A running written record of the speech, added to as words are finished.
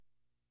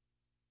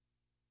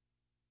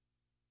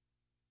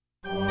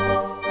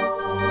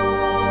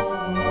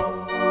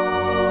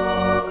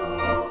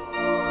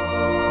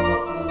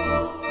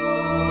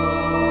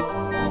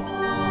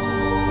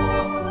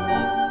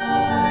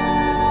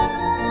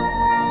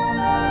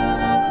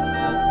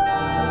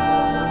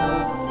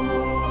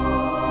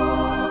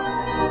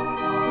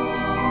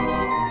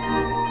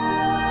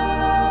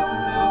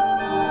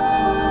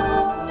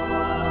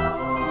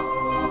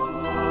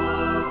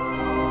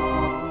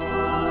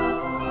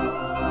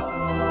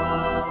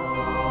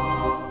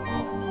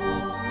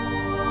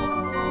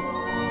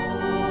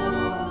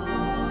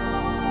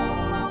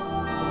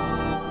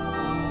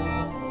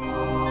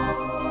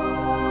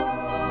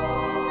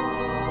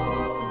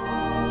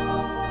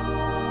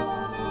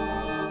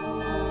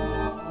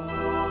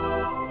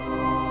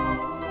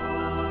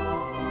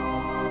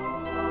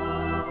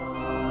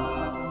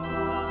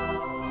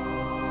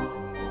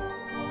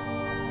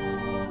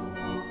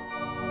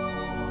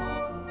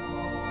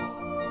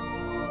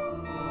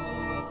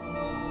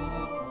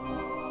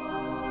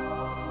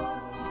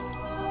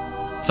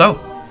So,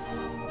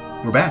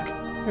 we're back.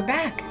 We're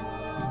back.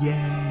 Yay.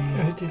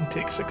 And it didn't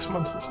take 6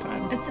 months this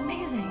time. It's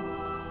amazing.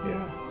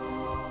 Yeah.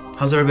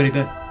 How's everybody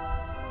been?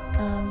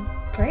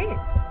 Great.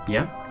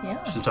 Yeah?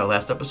 Yeah. Since our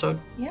last episode?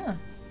 Yeah.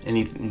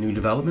 Any new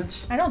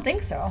developments? I don't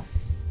think so.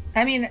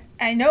 I mean,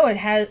 I know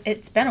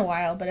it's been a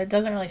while, but it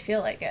doesn't really feel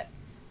like it.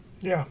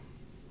 Yeah.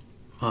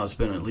 Well, it's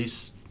been at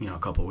least, a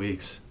couple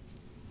weeks.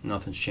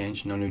 Nothing's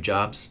changed. No new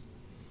jobs.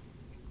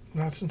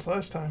 Not since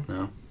last time.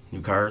 No.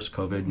 New cars,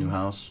 COVID, new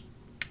house.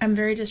 I'm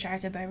very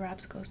distracted by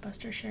Rob's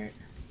Ghostbuster shirt.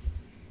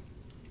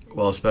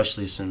 Well,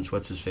 especially since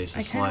what's-his-face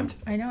is slimed.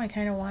 I know, I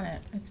kind of want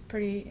it. It's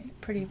pretty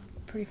fun.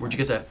 Where'd you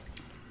get that?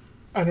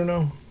 I don't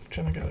know.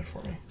 Jenna got it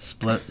for me.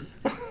 Split.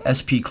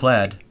 SP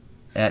Clad.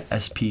 At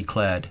SP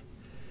Clad.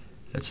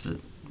 That's the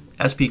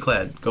SP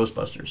Clad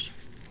Ghostbusters.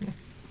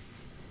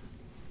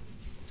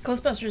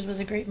 Ghostbusters was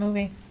a great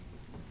movie.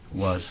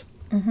 Was.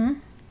 Mm-hmm.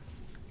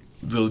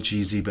 A little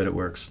cheesy, but it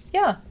works.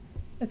 Yeah.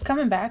 It's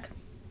coming back.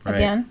 Right.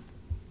 Again.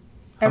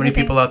 How many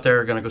people out there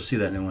are going to go see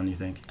that new one, you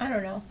think? I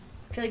don't know.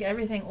 I feel like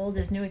everything old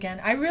is new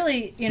again. I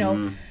really,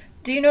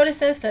 do you notice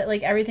this? That,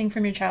 like, everything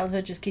from your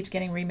childhood just keeps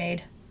getting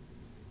remade?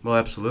 Well,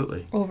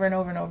 absolutely. Over and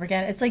over and over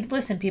again. It's like,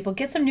 listen, people,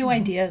 get some new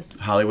ideas.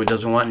 Hollywood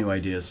doesn't want new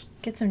ideas.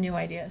 Get some new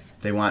ideas.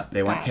 They want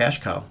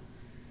cash cow.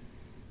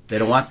 They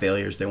don't want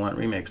failures. They want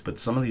remakes. But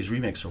some of these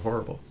remakes are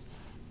horrible.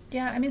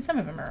 Yeah, I mean, some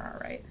of them are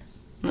all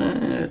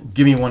right.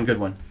 Give me one good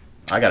one.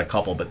 I got a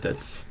couple, but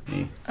that's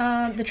me.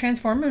 The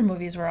Transformers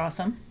movies were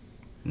awesome.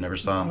 Never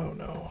saw them. Oh,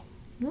 no.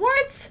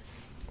 What?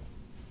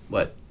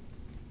 What?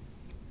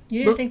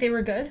 You didn't think they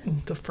were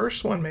good? The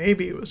first one,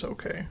 maybe it was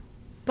okay.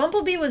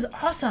 Bumblebee was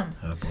awesome.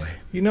 Oh, boy.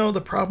 You know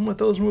the problem with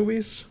those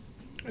movies,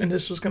 and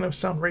this was going to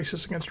sound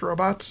racist against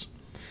robots,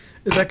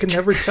 is I could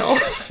never tell.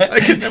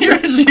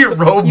 Here's your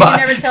robot.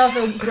 You could never tell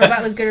if the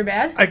robot was good or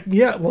bad?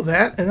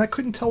 That, and I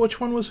couldn't tell which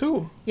one was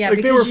who. Yeah,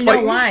 because you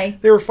know why.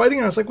 They were fighting,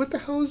 and I was like, what the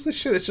hell is this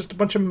shit? It's just a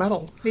bunch of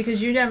metal.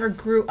 Because you never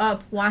grew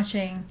up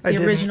watching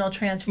the original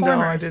Transformers.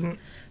 No, I didn't.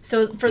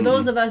 So for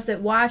those of us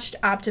that watched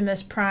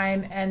Optimus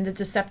Prime and the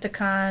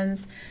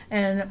Decepticons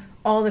and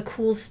all the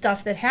cool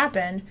stuff that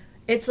happened,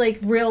 it's like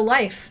real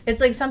life.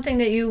 It's like something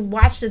that you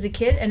watched as a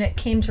kid and it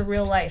came to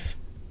real life.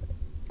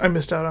 I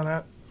missed out on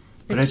that.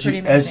 But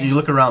as you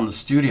look around the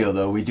studio,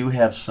 though, we do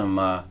have some...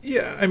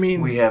 yeah, I mean...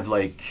 We have,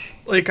 like...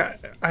 Like,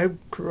 I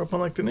grew up on,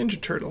 like, the Ninja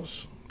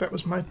Turtles. That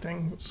was my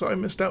thing. So I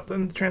missed out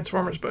on the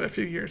Transformers by a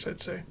few years,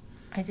 I'd say.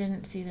 I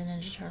didn't see the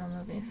Ninja Turtle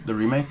movies. The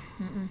remake?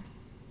 Mm-mm.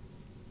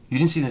 You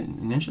didn't see the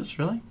Ninjas,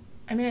 really?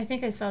 I mean, I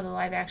think I saw the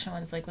live-action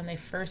ones, like, when they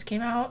first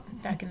came out,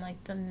 back in,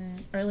 like, the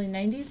early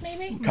 90s,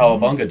 maybe?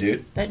 Cowabunga,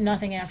 dude. But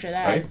nothing after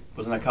that. Right?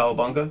 Wasn't that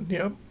Cowabunga?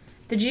 Yep.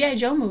 The G.I.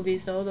 Joe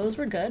movies, though, those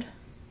were good.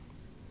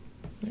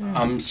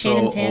 Yeah. I'm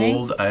so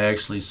old, I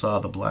actually saw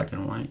the black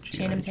and white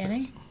G.I. Channing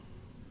Tatum?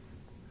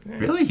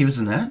 Really? He was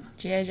in that?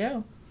 G.I.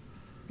 Joe.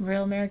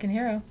 Real American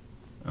hero.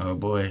 Oh,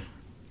 boy.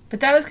 But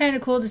that was kind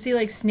of cool to see,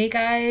 like, Snake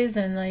Eyes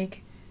and,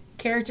 like,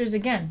 characters,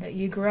 again, that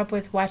you grew up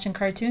with watching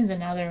cartoons and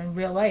now they're in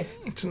real life.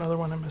 It's another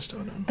one I missed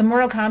out on. The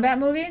Mortal Kombat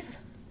movies?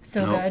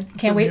 So good.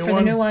 Can't wait for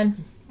the new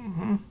one.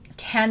 Mm-hmm.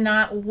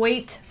 Cannot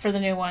wait for the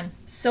new one.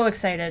 So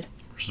excited.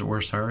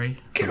 Where's Harry?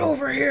 Get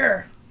over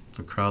here!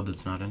 The crowd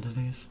that's not into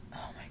these?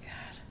 Oh, my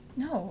God.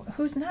 No,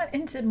 who's not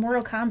into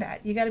Mortal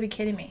Kombat? You gotta be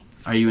kidding me.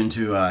 Are you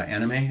into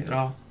anime at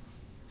all?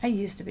 I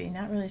used to be.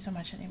 Not really so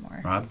much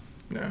anymore. Rob?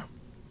 No.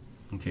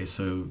 Okay,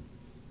 so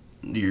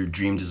your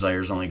dream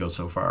desires only go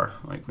so far,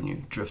 like when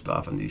you drift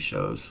off on these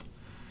shows.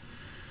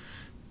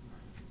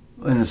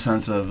 In the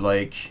sense of,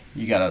 like,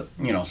 you got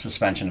a,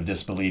 suspension of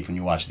disbelief when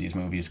you watch these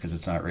movies because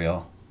it's not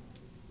real.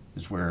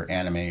 Is where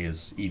anime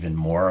is even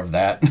more of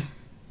that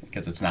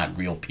because it's not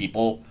real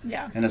people.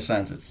 Yeah. In a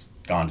sense, it's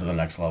gone to the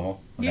next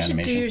level of You should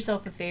animation. do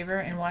yourself a favor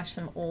and watch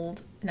some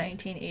old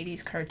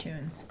 1980s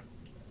cartoons.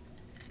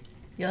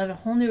 You'll have a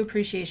whole new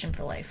appreciation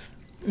for life.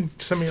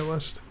 Send me a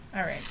list.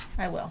 All right,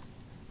 I will.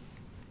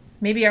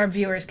 Maybe our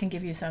viewers can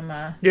give you some.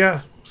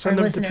 Yeah, send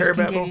our them to listeners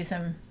can give Parababble. you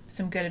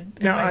some good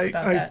advice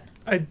about that.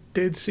 I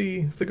did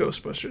see the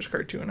Ghostbusters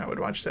cartoon. I would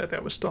watch that.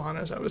 That was still on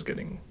as I was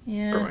growing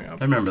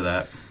up. I remember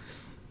that.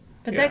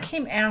 But that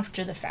came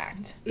after the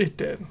fact. It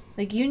did.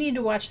 Like, you need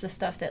to watch the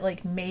stuff that,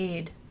 like,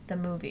 made the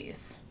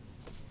movies.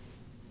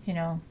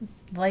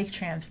 Like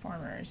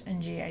Transformers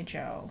and G.I.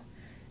 Joe.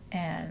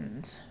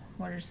 And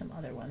what are some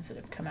other ones that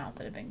have come out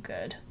that have been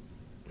good?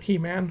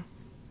 He-Man.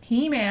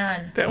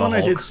 He-Man. That The one I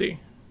Hulk. did see.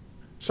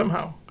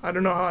 Somehow. I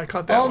don't know how I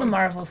caught that All one. the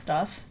Marvel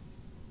stuff.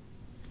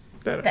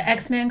 The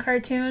X-Men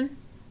cartoon.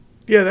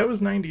 Yeah, that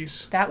was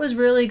 90s. That was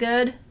really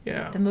good.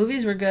 Yeah. The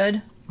movies were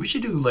good. We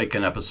should do, like,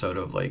 an episode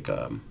of, like,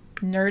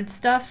 Nerd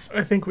stuff.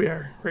 I think we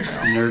are right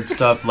now. nerd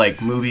stuff,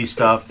 like movie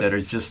stuff that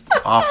is just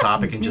off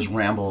topic and just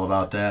ramble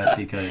about that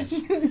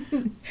because...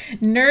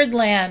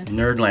 Nerdland.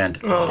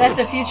 Nerdland. Oh. That's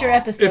a future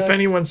episode. If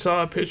anyone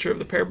saw a picture of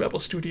the Parababble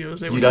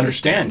Studios, they would You'd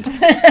understand.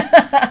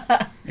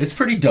 It's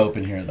pretty dope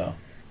in here, though.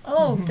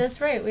 Oh,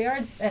 that's right. We are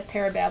at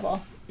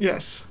Parababble.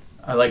 Yes.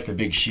 I like the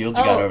big shield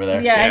you got over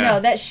there. Yeah, I Yeah. know.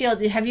 That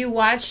shield. Have you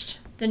watched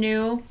the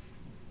new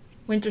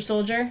Winter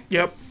Soldier?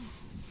 Yep.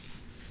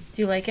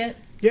 Do you like it?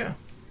 Yeah.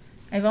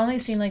 I've only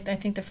seen, like, I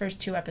think the first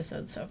 2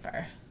 episodes so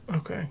far.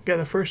 Okay. Yeah,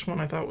 the first one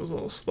I thought was a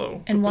little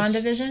slow. And but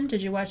this- WandaVision,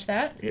 did you watch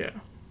that? Yeah.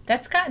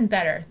 That's gotten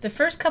better. The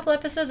first couple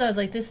episodes, I was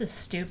like, this is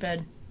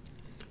stupid.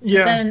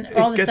 Yeah. Then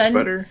all of it a gets sudden,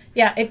 better.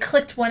 yeah, it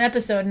clicked one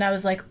episode, and I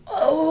was like,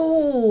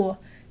 oh,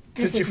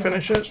 this Did is you why I'm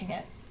finish it? watching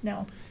it.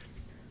 No.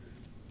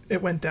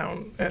 It went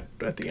down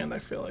at the end, I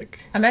feel like.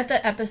 I'm at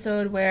the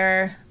episode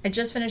where, I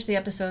just finished the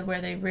episode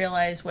where they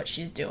realize what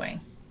she's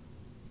doing.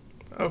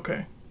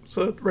 Okay.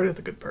 So right at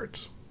the good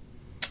parts.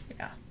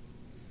 Yeah.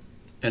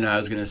 And I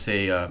was going to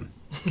say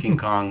King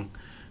Kong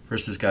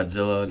versus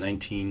Godzilla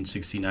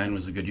 1969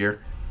 was a good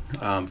year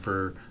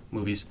for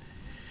movies.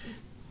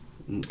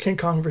 King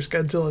Kong vs.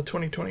 Godzilla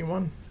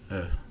 2021.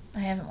 I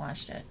haven't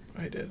watched it.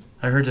 I did.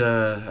 I heard,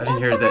 I didn't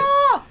hear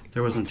that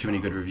there wasn't too many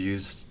good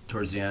reviews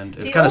towards the end.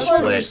 It's kind of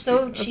old ones were split. so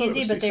I thought it cheesy,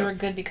 was but they decent. were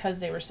good because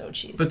they were so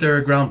cheesy. But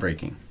they're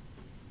groundbreaking.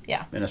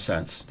 Yeah. In a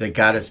sense. They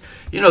got us.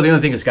 You know, the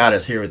only thing that's got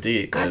us here with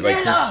the...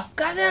 Godzilla!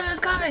 Godzilla's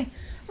coming!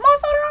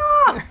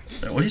 Mothra!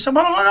 What are you saying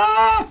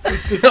about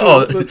The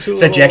Oh, two is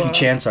that little, Jackie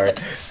Chan? Sorry.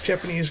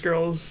 Japanese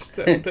girls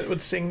that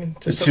would sing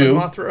to The summon two.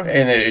 Mothra.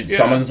 And it Yeah.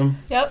 summons them.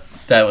 Yep.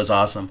 That was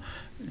awesome.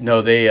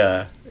 No, they...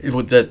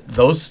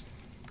 those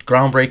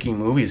groundbreaking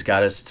movies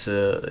got us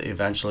to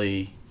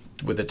eventually...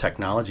 with the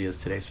technology is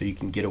today, so you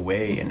can get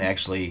away and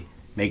actually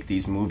make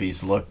these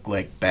movies look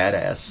like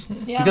badass.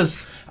 Yeah.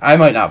 Because I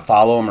might not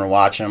follow them or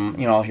watch them,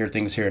 you know, I'll hear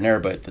things here and there,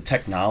 but the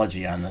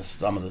technology on this,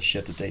 some of the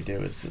shit that they do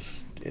is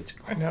just, it's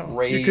I know.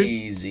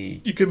 crazy.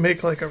 You could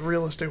make like a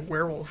realistic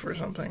werewolf or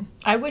something.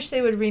 I wish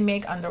they would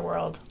remake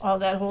Underworld, all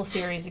that whole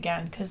series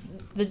again, because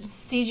the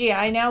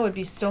CGI now would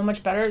be so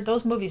much better.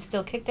 Those movies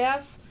still kicked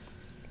ass.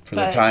 For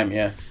the but- time,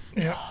 yeah.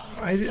 Yeah.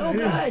 I So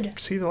didn't good.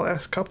 see the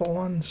last couple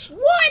ones.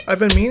 What? I've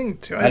been meaning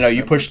to. I know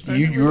you pushed I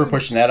you never were did.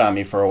 pushing that on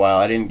me for a while.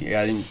 I didn't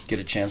get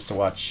a chance to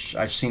watch.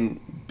 I've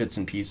seen bits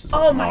and pieces. Of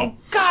Oh them my all.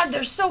 god,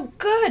 they're so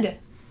good.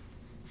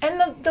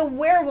 And the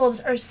werewolves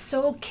are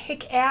so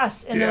kick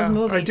ass in those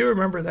movies. I do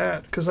remember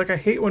that because like I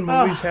hate when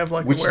movies have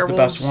like Which is werewolves the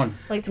best one?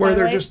 Like where Twilight.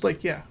 they're just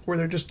like where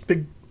they're just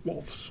big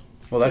wolves.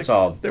 Well, that's like,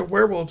 all. They're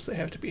werewolves. They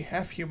have to be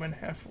half human,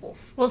 half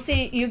wolf. Well,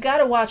 see, you got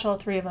to watch all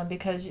 3 of them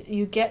because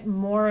you get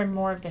more and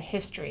more of the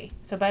history.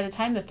 So by the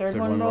time the third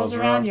one rolls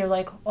around, you're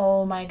like,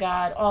 oh my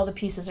god, all the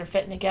pieces are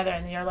fitting together,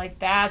 and you're like,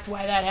 that's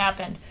why that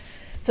happened.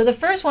 So the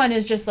first one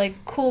is just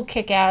like cool,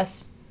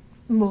 kick-ass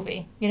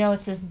movie. You know,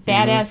 it's this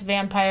badass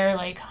vampire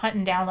like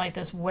hunting down like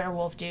this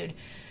werewolf dude.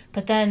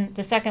 But then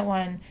the second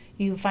one,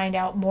 you find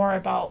out more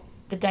about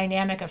the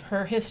dynamic of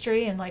her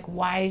history and like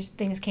why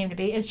things came to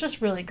be. It's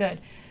just really good.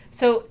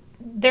 So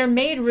they're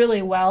made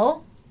really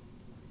well.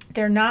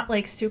 They're not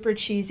like super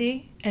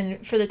cheesy,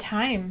 and for the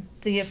time,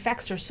 the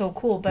effects are so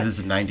cool. But This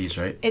is the 90s,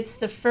 right? it's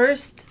the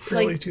first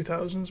Early like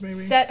 2000s maybe.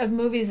 set of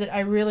movies that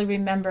I really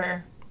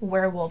remember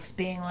werewolves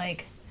being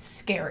like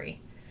scary,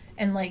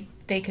 and like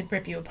they could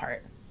rip you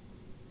apart.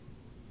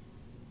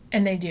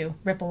 And they do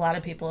rip a lot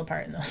of people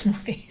apart in those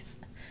movies.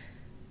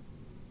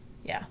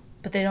 Yeah,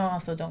 but they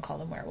don't call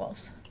them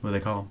werewolves. What do they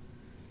call them?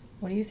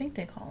 What do you think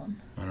they call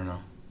them? I don't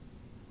know.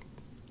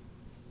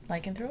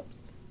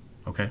 Lycanthropes?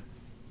 Okay.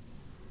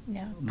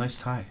 Yeah. Nice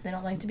tie. They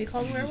don't like to be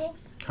called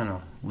werewolves? Kind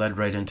of led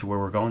right into where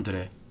we're going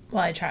today.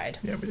 Well, I tried.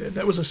 Yeah, we did.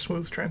 That was a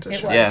smooth It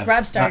transition. was. Yeah.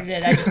 Rob started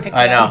it. I just picked it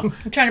I up. know.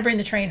 I'm trying to bring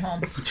the train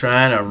home.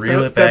 Trying to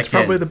reel it back That's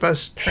probably in. the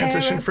best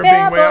transition from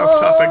being way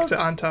off topic to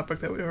on topic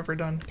that we've ever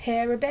done.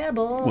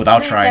 Parababble.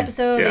 Without Tonight's trying.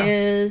 episode Yeah.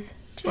 is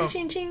ching, Oh.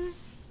 ching, ching.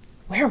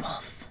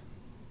 Werewolves.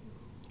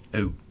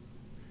 Ooh.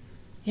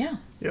 Yeah.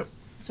 Yep.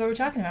 That's what we're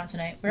talking about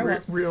tonight.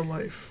 Werewolves. Real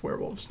life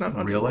werewolves, not Real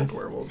underworld life?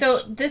 werewolves.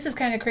 So this is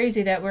kind of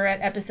crazy that we're at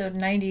episode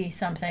 90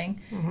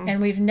 something, Mm-hmm.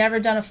 and we've never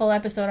done a full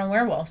episode on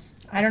werewolves.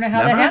 I don't know how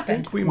Never? that I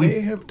happened. think we We- may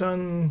have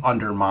done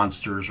Under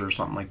monsters or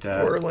something like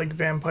that. or like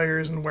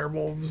vampires and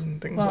werewolves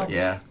and things Well, like that.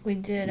 Yeah. We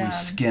did We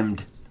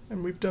skimmed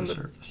And we've done the the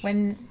surface.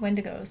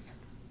 Wendigos.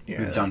 yeah,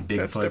 We've done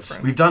that's Bigfoots.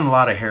 different. We've done a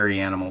lot of hairy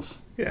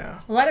animals. Yeah.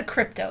 A lot of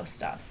crypto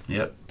stuff,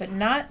 Yep. but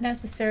not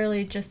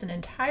necessarily just an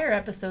entire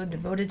episode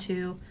devoted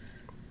to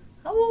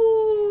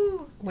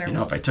werewolves. You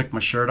know, if I took my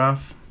shirt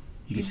off,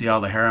 you can see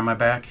all the hair on my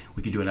back.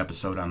 We could do an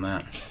episode on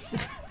that.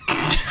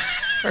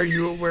 Are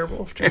you a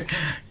werewolf, Jake?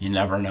 You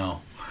never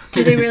know.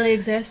 Do they really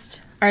exist?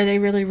 Are they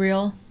really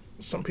real?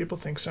 Some people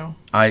think so.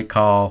 I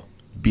call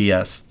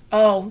BS.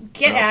 Oh,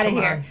 get Oh, out of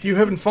come here. on. You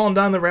haven't fallen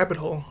down the rabbit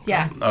hole.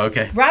 Yeah.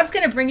 Okay. Rob's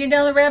going to bring you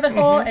down the rabbit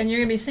hole, and you're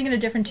going to be singing a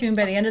different tune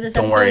by the end of this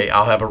Don't episode. worry,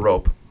 I'll have a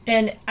rope.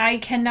 And I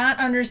cannot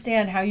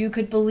understand how you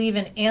could believe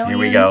in we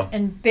aliens go.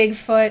 and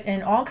Bigfoot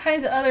and all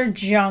kinds of other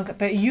junk,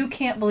 but you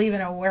can't believe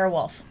in a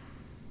werewolf.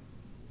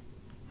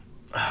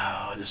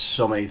 Oh, there's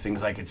so many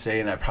things I could say,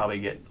 and I'd probably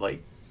get,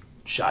 like,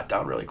 shot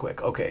down really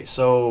quick. Okay,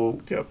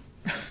 so, Yep.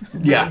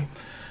 yeah.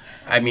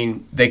 I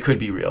mean, they could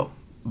be real.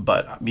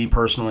 But me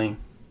personally,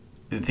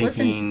 thinking...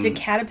 Listen, do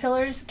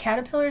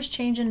caterpillars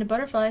change into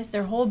butterflies?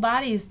 Their whole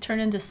bodies turn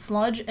into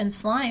sludge and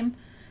slime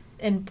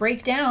and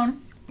break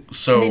down.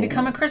 so, And they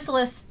become a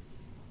chrysalis.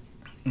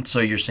 so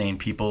you're saying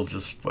people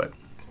just, what,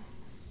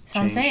 So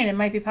I'm saying it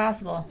might be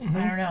possible. I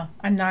don't know.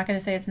 I'm not going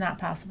to say it's not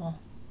possible.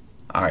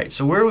 All right,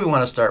 so where do we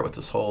want to start with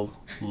this whole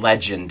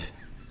legend?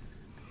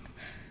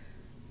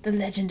 The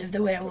legend of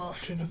the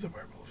werewolf. Legend of the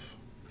werewolf.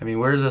 I mean,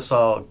 where did this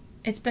all...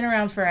 It's been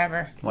around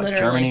forever. What,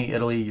 literally. Germany,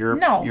 Italy, Europe,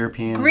 No.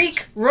 Europeans?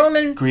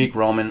 Greek,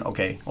 Roman,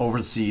 okay,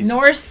 overseas.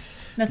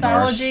 Norse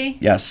mythology.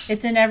 Norse, yes.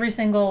 It's in every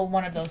single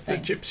one of those The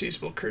things.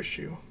 gypsies will curse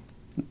you.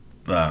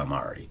 I'm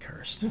already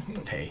cursed,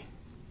 but hey.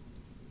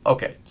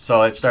 Okay,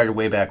 so it started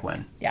way back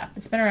when. Yeah,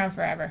 it's been around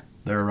forever.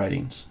 There are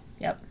writings.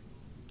 Yep.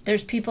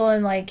 There's people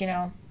in, like, the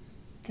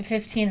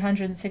 1500s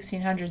and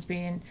 1600s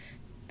being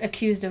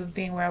accused of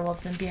being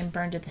werewolves and being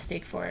burned at the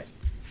stake for it.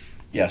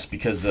 Yes,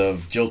 because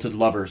of Jilted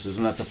Lovers.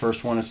 Isn't that the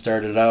first one that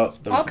started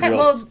out? The Okay, real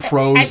well,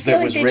 prose I feel that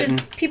like was they written?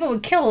 people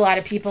would kill a lot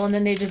of people and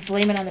then they just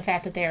blame it on the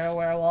fact that they are a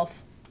werewolf.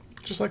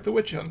 Just like the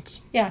witch hunts.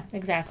 Yeah,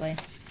 exactly.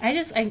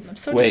 I'm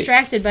so Wait.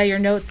 distracted by your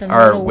notes and the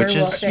Are little witches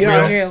werewolf that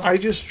real? you drew. I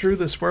just drew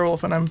this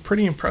werewolf and I'm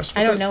pretty impressed with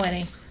I it. don't know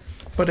any.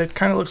 But it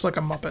kind of looks like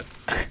a Muppet.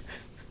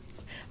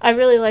 I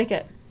really like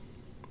it.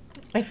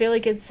 I feel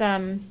like it's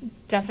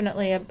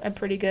definitely a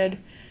pretty good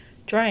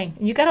drawing.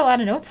 You got a lot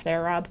of notes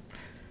there, Rob.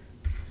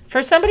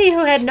 For somebody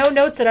who had no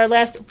notes at our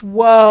last...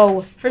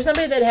 Whoa. For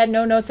somebody that had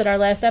no notes at our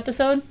last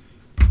episode,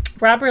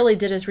 Rob really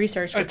did his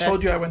research I with told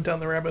this. you I went down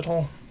the rabbit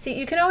hole. See,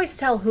 you can always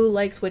tell who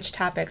likes which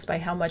topics by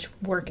how much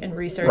work and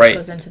research Right.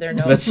 goes into their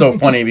notes. That's so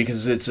funny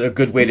because it's a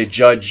good way to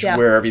judge Yeah.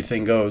 where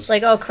everything goes.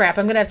 Like, oh crap,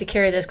 I'm going to have to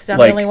carry this because I'm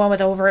Like- the only one with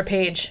over a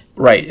page.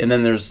 Right, and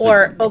then there's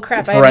Or, the oh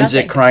crap, I have forensic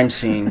nothing. crime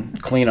scene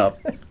cleanup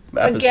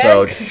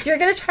episode. Again, you're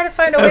going to try to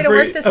find a way to Every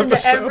work this into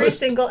every episode.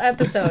 single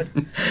episode.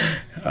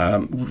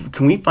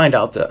 Can we find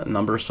out the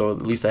number so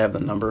at least I have the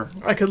number?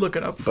 I could look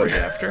it up for you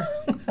after.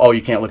 Oh,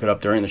 you can't look it up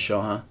during the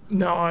show, huh?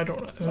 No, I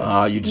don't.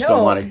 You just No.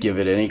 don't want to give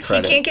it any He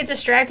credit. can't get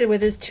distracted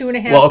with his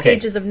 2.5 Well, okay.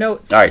 pages of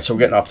notes. All right, so we're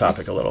getting off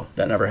topic a little.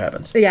 That never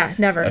happens. Yeah,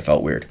 never. I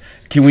felt weird.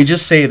 Can we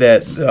just say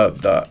that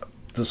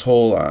this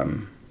whole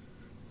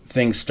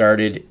thing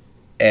started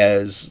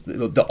as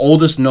the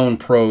oldest known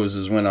prose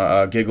is when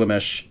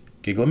Gilgamesh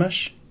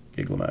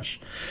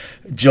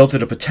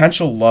jilted a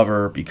potential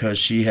lover because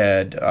she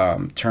had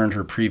turned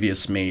her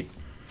previous mate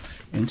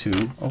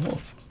into a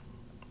wolf.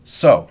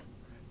 So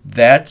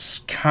that's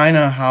kind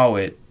of how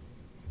it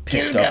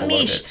picked up a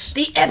little bit.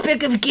 The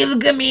Epic of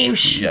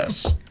Gilgamesh.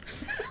 Yes.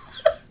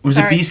 Was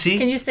Sorry, it BC?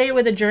 Can you say it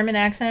with a German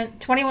accent?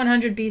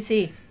 2100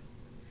 BC.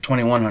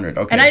 2100.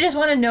 Okay. And I just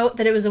want to note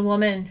that it was a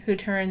woman who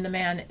turned the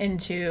man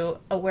into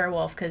a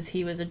werewolf because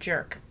he was a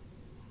jerk.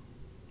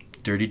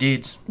 Dirty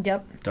deeds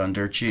Yep. done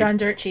dirt cheap. Done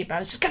dirt cheap. I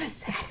was just going to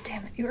say it.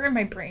 Damn it. You were in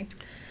my brain.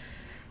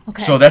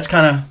 Okay. So that's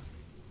kind of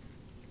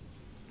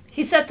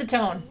He set the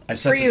tone. I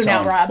set for the you now,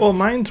 tone. Rob. Well,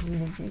 mine's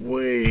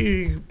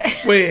way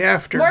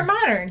after. More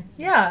modern.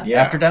 Yeah.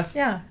 Yeah. after death.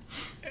 Yeah.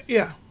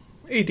 Yeah,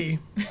 AD.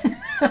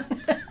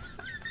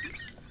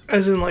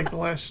 As in, like, the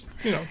last,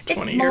 20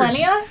 It's years.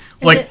 millennia?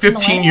 Is Like it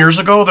 15 millennia? years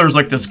ago, there was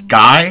like this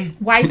guy.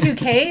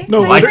 Y2K?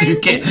 No, time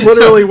Y2K. frame?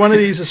 Literally, one of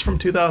these is from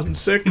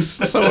 2006,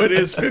 so it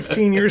is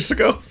 15 years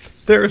ago.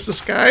 There is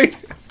this guy.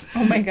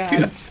 Oh my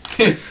god.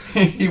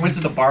 He went to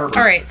the barber.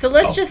 All right, so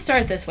let's Oh. just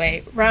start this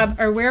way. Rob,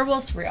 are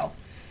werewolves real?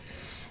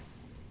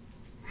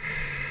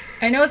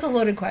 I know it's a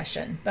loaded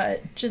question,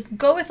 but just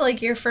go with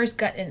like your first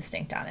gut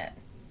instinct on it.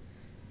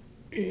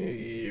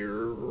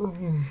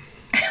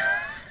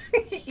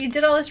 You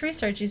did all this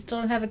research. You still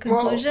don't have a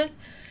conclusion?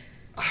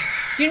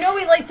 You know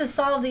we like to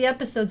solve the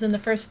episodes in the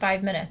first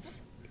 5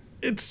 minutes.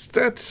 It's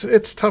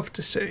tough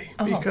to say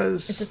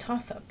because it's a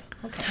toss-up.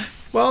 Okay.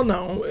 well,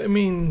 no, I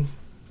mean,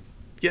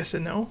 yes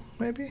and no,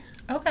 maybe.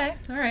 Okay.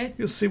 All right.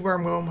 You'll see where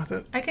I'm going with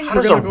it. I can. How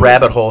does a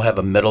rabbit hole have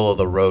a middle of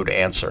the road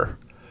answer?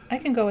 I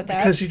can go with that.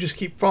 Because you just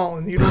keep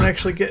falling. You don't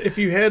actually get. If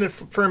you had a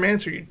firm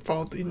answer, you'd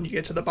fall and you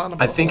get to the bottom.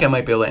 Of I the think I hole.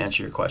 might be able to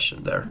answer your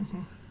question there.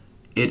 Mm-hmm.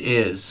 It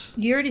is.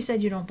 You already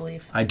said you don't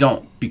believe. I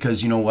don't,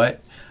 because you know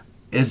what?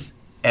 As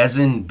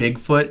in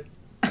Bigfoot,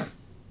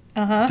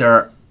 Uh-huh.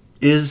 there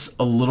is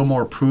a little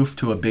more proof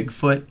to a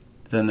Bigfoot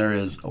than there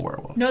is a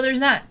werewolf. No, there's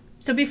not.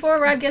 So before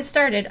Rob gets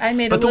started, I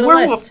made But a the little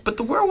werewolf, list. but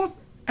the werewolf.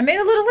 I made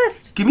a little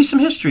list. Give me some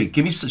history.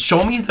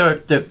 Show me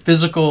the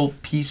physical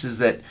pieces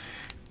that.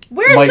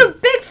 Where's Like- the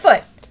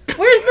Bigfoot?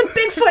 Where's the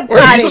Bigfoot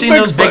Where's Have body? you seen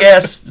those big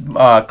ass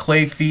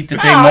clay feet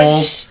that they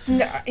mold?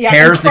 Yeah,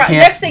 Hairs and that can't.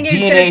 Next thing you're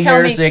DNA gonna tell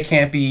hairs me. that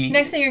can't be.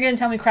 Next thing you're gonna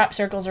tell me, crop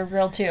circles are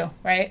real too,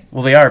 right?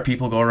 Well, they are.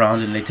 People go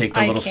around and they take the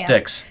I little can't.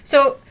 sticks.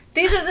 So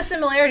these are the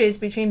similarities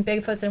between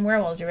Bigfoots and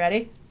werewolves. You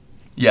ready?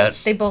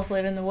 Yes. They both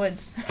live in the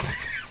woods.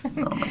 Oh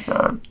my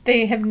god.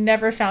 They have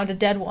never found a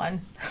dead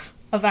one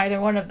of either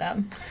one of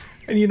them.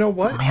 And you know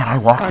what? Man, I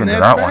walked On into that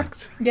that one.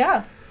 fact,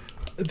 Yeah.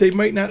 they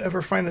might not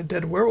ever find a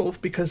dead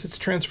werewolf because it's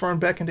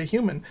transformed back into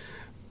human.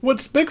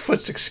 What's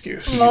Bigfoot's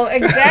excuse? Well,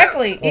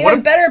 exactly. Well, what Even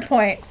if- better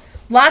point.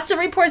 Lots of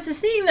reports of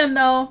seeing them,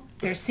 though.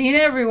 They're seen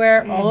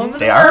everywhere, all over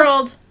They the are?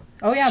 world.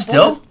 Oh yeah,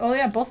 Still?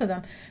 both of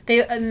them.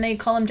 They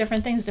call them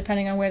different things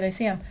depending on where they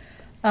see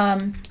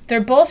them. They're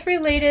both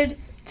related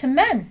to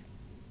men.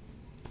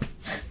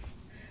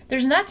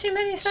 There's not too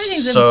many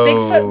sightings So- of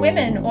Bigfoot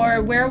women or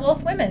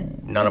werewolf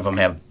women. None of them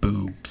have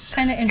boobs. creeps.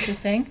 kind of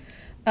interesting.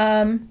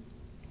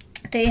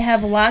 They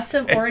have lots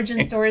of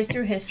origin stories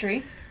through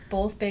history,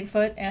 both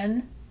Bigfoot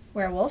and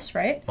werewolves,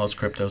 right? Most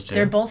cryptos do.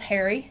 They're both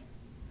hairy.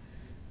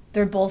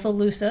 They're both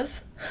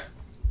elusive.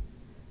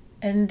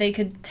 And they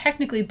could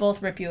technically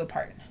both rip you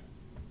apart.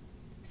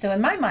 So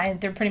in my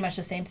mind, they're pretty much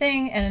the same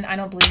thing, and I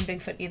don't believe in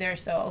Bigfoot either,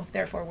 so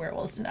therefore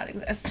werewolves do not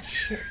exist.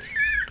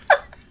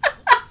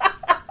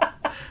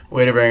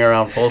 Way to bring it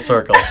around full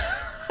circle.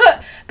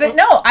 But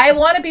no, I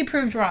want to be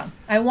proved wrong.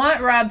 I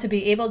want Rob to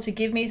be able to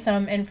give me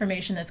some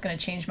information that's going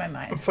to change my I'm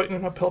mind. fighting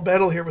an uphill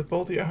battle here with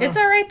both of you, huh? It's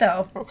all right,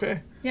 though.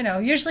 Okay. You know,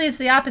 usually it's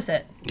the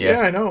opposite.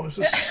 Yeah, I know. This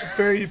is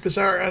very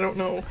bizarre. I don't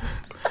know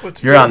what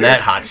to You're do on here. that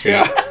hot seat.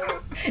 Yeah.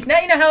 Now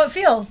you know how it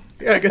feels.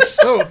 Yeah, I guess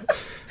so.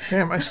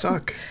 Damn, I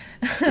suck.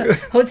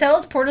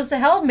 Hotels, portals to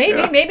hell? Maybe,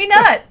 Yeah. maybe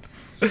not.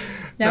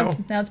 Now, No.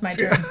 now it's my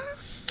turn.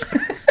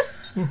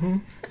 Yeah.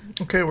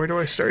 Okay, where do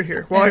I start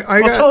here? Well, I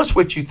Well, got... tell us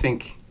what you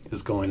think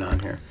is going on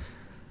here.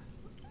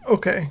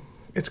 Okay.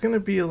 It's going to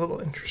be a little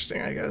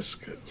interesting, I guess,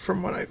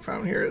 from what I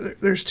found here.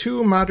 There's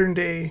 2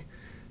 modern-day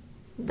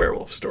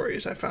werewolf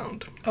stories I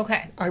found.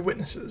 Okay.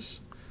 Eyewitnesses.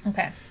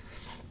 Okay.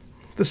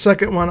 The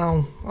second one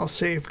I'll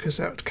save because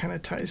that kind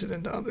of ties it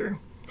into other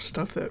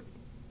stuff that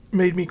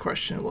made me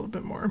question a little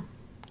bit more.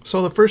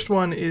 So the first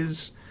one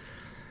is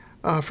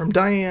from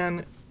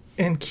Diane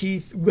and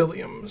Keith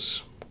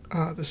Williams.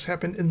 This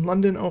happened in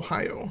London,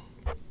 Ohio.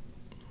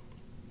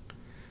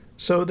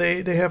 So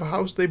they have a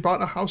house. They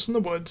bought a house in the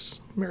woods.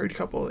 Married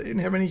couple. They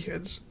didn't have any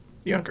kids.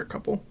 Younger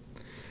couple.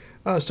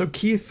 So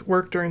Keith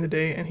worked during the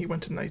day and he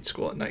went to night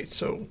school at night.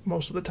 So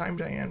most of the time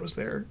Diane was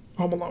there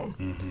home alone.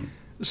 Mm-hmm.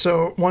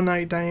 So one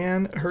night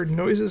Diane heard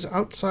noises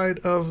outside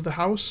of the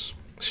house.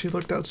 She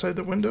looked outside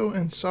the window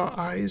and saw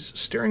eyes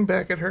staring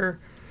back at her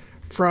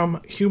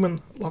from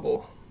human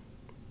level.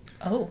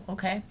 Oh,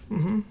 okay.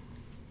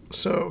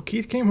 So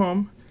Keith came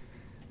home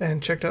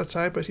and checked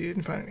outside, but he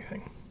didn't find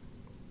anything.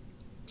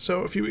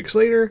 So a few weeks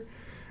later,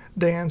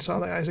 Diane saw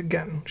the eyes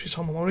again. She's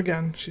home alone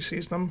again. She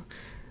sees them.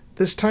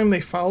 This time they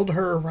followed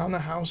her around the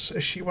house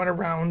as she went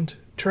around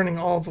turning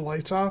all the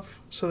lights off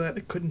so that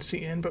it couldn't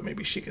see in, but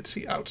maybe she could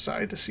see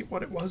outside to see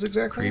what it was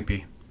exactly.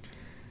 Creepy.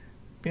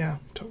 Yeah,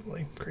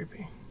 totally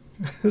creepy.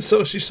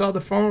 So she saw the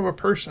form of a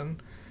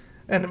person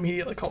and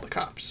immediately called the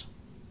cops.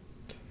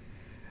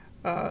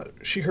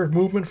 She heard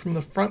movement from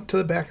the front to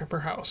the back of her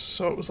house,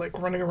 so it was like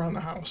running around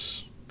the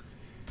house.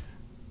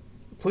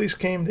 Police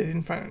came, they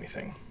didn't find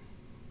anything.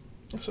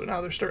 So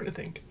now they're starting to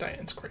think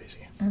Diane's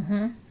crazy.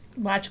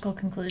 Logical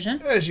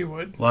conclusion. As you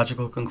would.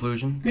 Logical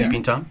conclusion. Yeah.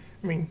 Peeping Tom.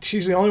 I mean,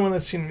 she's the only one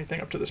that's seen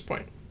anything up to this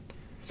point.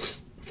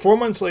 4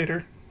 months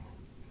later,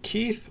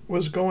 Keith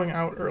was going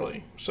out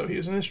early. So he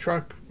was in his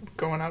truck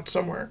going out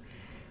somewhere.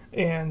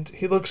 And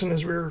he looks in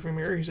his rearview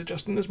mirror. He's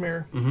adjusting his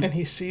mirror. And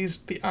he sees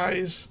the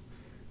eyes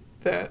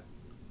that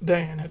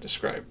Diane had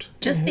described.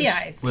 Just the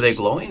eyes. Were they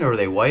glowing or were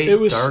they white? It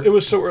was dark? It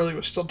was so early. It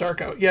was still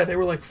dark out. Yeah, they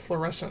were like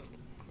fluorescent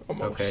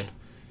almost. Okay.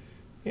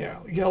 Yeah,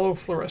 yellow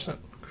fluorescent.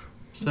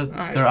 So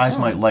Eye. their eyes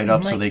might light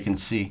up so Like they can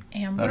see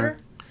Amber? better.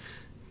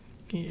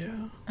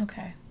 Yeah.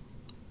 Okay.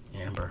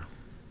 Amber.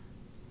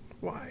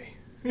 Why?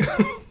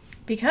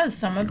 Because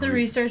some of the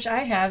research I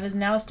have is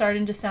now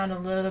starting to sound a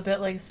little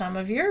bit like some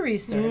of your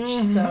research.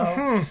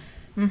 So,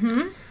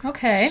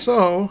 okay.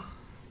 So,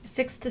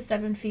 6 to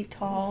 7 feet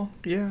tall.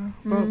 yeah,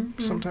 well,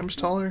 sometimes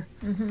taller.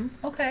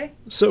 Okay.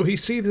 So he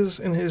sees this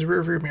in his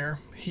rearview mirror.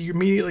 He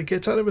immediately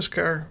gets out of his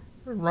car,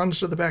 runs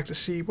to the back to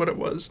see what it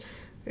was.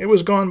 It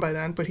was gone by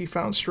then, but he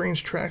found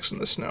strange tracks in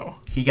the snow.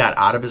 He got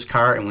out of his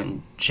car and went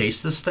and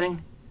chased this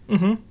thing?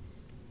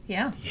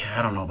 Yeah. Yeah,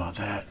 I don't know about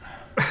that.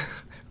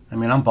 I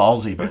mean, I'm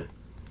ballsy, but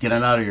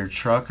getting out of your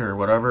truck or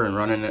whatever and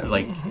running it,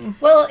 like...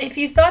 Well, if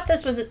you thought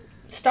this was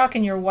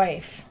stalking your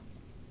wife,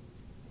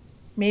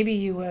 maybe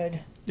you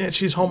would. Yeah,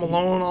 she's home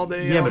alone all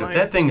day. Yeah, all but if night.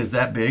 that thing is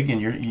that big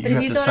and you But have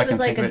if you to thought it second was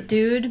like think a of it...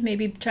 dude,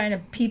 maybe trying to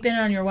peep in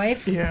on your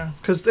wife. Yeah,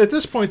 because at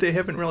this point they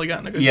haven't really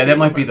gotten a good Yeah, that feel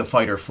might of be it. the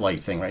fight or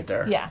flight thing right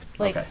there. Yeah,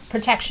 like Okay.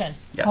 protection.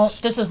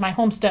 Yes. This is my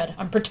homestead.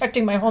 I'm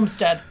protecting my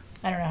homestead.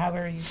 I don't know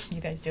however you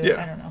guys do it.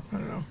 Yeah. I don't know. I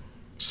don't know.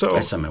 So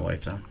I sent my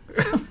wife down.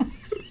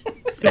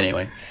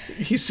 Anyway.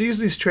 he sees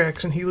these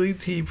tracks and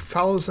he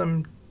follows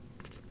them.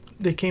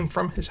 They came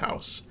from his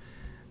house,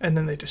 and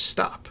then they just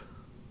stop.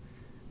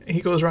 And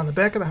he goes around the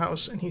back of the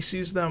house and he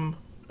sees them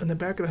in the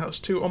back of the house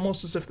too,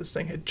 almost as if this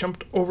thing had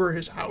jumped over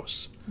his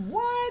house.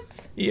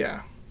 What?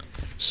 Yeah.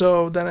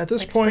 So then at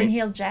this Like point,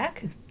 Spring-heeled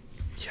Jack?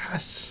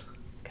 yes.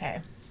 Okay.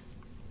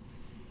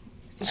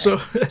 So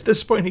at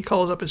this point, he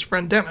calls up his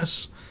friend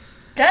Dennis.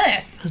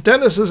 Dennis.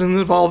 Dennis is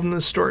involved in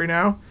this story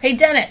now. Hey,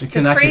 Dennis. You The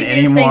cannot get craziest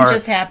any thing more-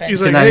 just happened.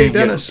 He's like, Cannot hey, even get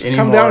Dennis, any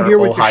come down more here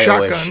with your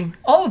Ohio-ish. shotgun.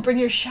 Oh, bring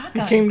your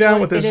shotgun. He came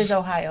down with It his- is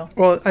Ohio.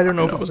 Well, I don't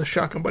know if it was a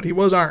shotgun, but he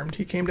was armed.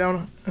 He came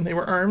down and they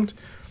were armed.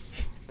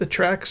 The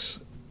tracks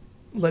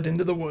led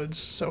into the woods.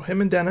 So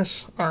him and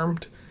Dennis,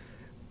 armed,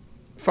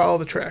 follow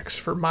the tracks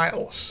for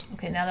miles.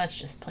 Okay, now that's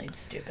just plain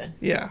stupid.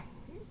 Yeah.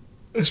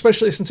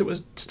 Especially since it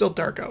was still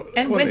dark out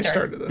And when winter. they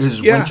started this. This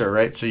is Yeah. winter,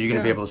 right? So you're going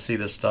to be Yeah. able to see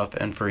this stuff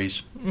and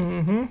freeze.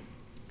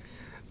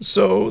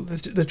 So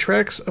the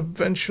tracks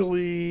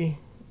eventually,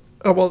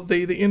 oh well,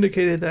 they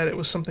indicated that it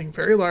was something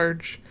very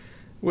large,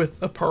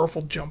 with a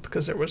powerful jump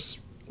because there was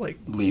like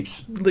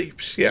Leaps.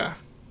 leaps. Yeah.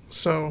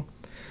 So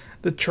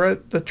the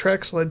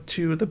tracks led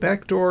to the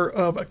back door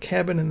of a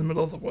cabin in the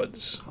middle of the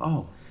woods.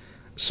 Oh.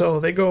 So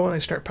they go and they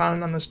start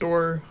pounding on this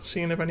door,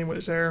 seeing if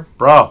anybody's there.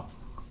 Bro.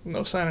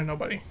 No sign of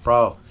nobody.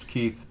 Bro. It's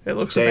Keith. It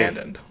looks Dave.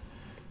 abandoned.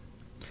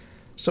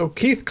 So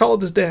Keith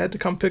called his dad to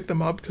come pick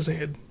them up because they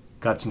had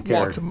Got some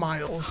care. walked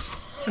miles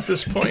at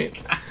this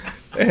point.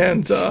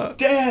 And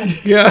Dad.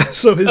 yeah,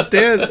 so his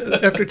dad,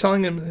 after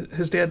telling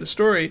his dad the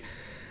story,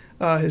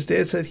 his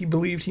dad said he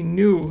believed he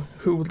knew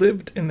who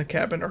lived in the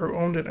cabin, or who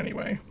owned it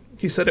anyway.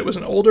 He said it was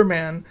an older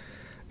man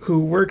who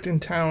worked in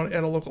town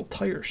at a local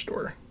tire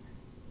store.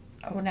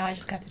 Oh, now I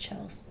just got the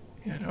chills.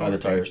 Yeah, no, Why the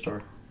tire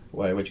store?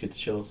 Why would you get the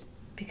chills?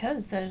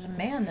 Because there's a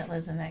man that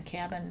lives in that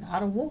cabin,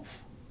 not a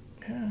wolf.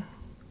 Yeah.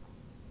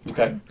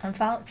 Okay.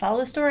 Follow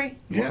the story.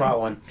 We'll try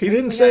one. He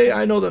didn't We got say, this.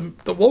 I know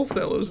the wolf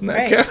that lives in that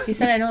Right. cabin. He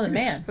said, I know the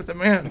man. But the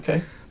man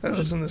Okay. that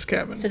lives in this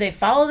cabin. So they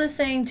follow this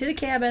thing to the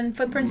cabin,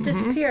 footprints Mm-hmm.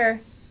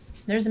 disappear.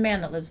 There's a man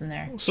that lives in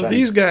there. So Shiny.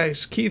 these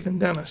guys, Keith and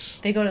Dennis,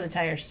 They go to the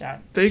tire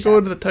shop. they go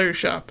to the tire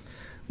shop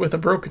with a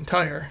broken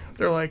tire.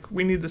 They're like,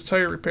 we need this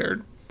tire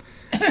repaired.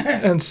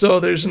 And so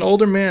there's an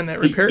older man that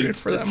repaired it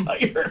Eats for the them.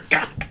 tire.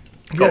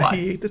 Go Yeah, on.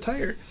 he ate the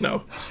tire.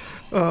 No.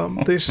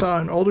 They saw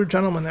an older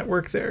gentleman that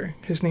worked there.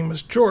 His name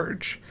was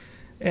George.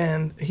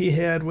 And he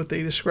had what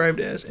they described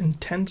as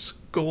intense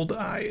gold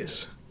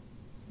eyes.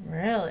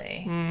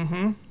 Really?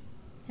 Mm-hmm.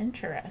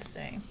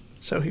 Interesting.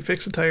 So he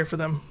fixed the tire for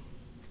them.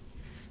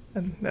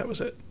 And that was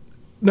it.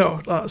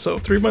 No, so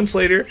 3 months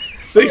later,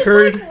 they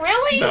heard... Like,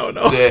 really? No.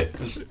 That's it.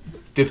 It's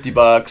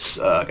 $50.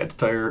 Got the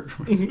tire.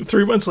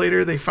 3 months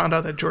later, they found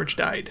out that George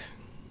died.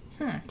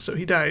 So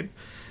he died.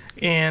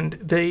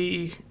 And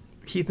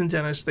Keith and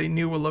Dennis, they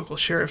knew a local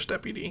sheriff's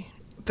deputy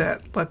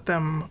that let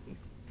them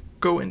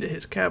go into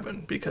his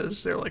cabin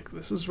because they're like,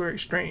 this is very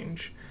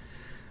strange.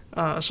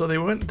 So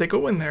they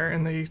go in there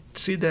and they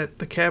see that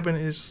the cabin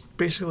is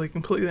basically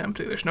completely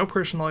empty. There's no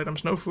personal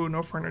items, no food,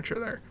 no furniture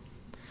there.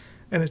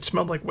 And it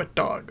smelled like wet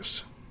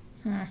dogs.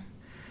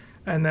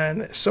 And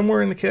then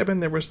somewhere in the cabin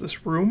there was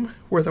this room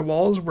where the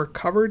walls were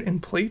covered in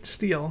plate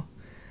steel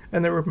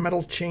and there were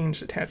metal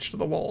chains attached to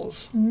the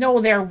walls. No,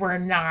 there were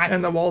not.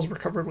 And the walls were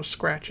covered with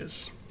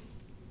scratches.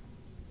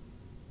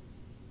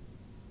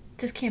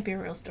 This can't be a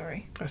real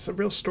story. That's a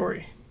real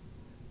story.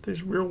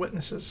 There's real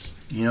witnesses.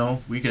 You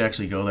know, we could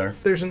actually go there.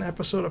 There's an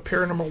episode of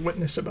Paranormal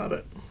Witness about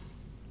it.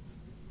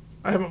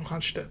 I haven't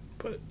watched it,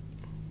 but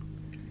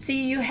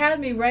See, you had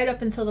me right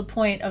up until the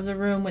point of the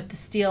room with the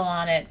steel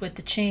on it, with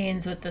the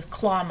chains, with the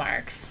claw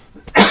marks.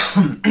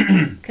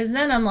 Because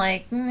then I'm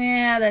like,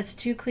 nah, that's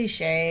too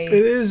cliche. it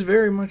is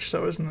very much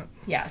so, isn't it?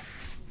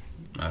 Yes.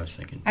 I was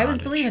thinking. I was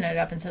bondage. believing it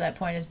up until that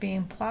point as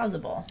being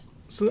plausible.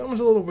 So that was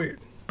a little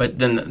weird. But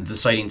then the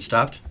sighting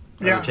stopped.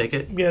 I would take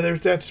it. Yeah,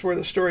 that's where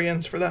the story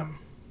ends for them.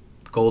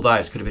 Gold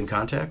eyes could have been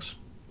contacts.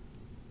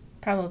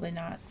 Probably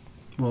not.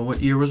 Well, what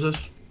year was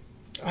this?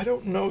 I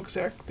don't know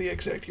the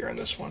exact year on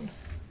this one.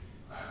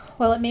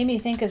 Well, it made me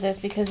think of this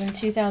because in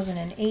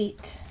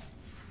 2008,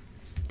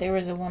 there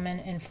was a woman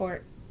in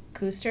Fort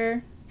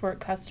Custer,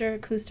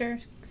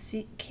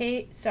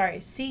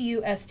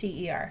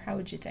 C-U-S-T-E-R. How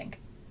would you think?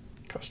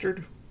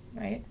 Custard.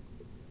 Right?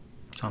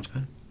 Sounds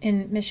good.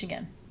 In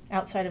Michigan,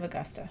 outside of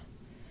Augusta.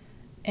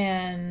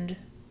 And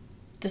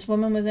this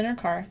woman was in her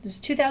car. This is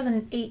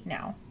 2008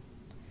 now.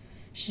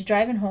 She's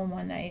driving home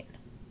one night,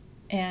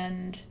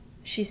 and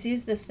she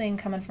sees this thing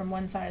coming from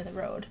one side of the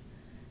road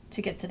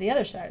to get to the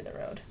other side of the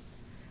road.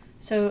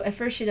 So at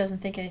first she doesn't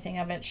think anything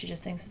of it. She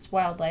just thinks it's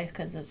wildlife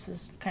because this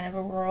is kind of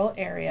a rural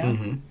area.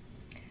 Mm-hmm.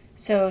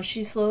 So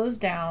she slows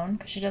down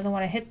because she doesn't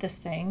want to hit this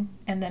thing.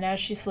 And then as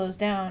she slows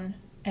down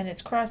and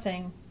it's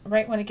crossing,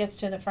 right when it gets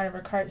to the front of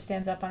her car, it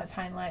stands up on its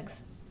hind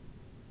legs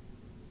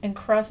and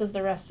crosses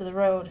the rest of the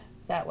road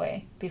that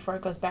way before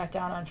it goes back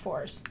down on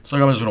fours. So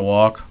I was gonna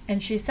walk.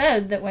 And she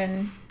said that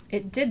when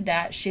it did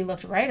that, she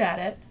looked right at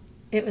it.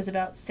 It was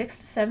about 6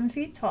 to 7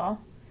 feet tall.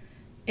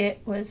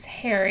 It was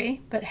hairy,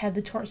 but had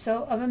the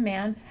torso of a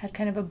man, had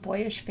kind of a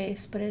boyish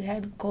face, but it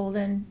had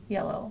golden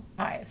yellow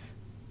eyes.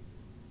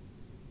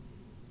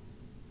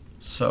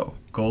 So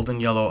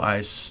golden yellow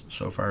eyes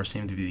so far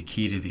seem to be the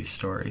key to these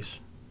stories.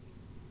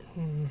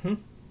 Mm-hmm.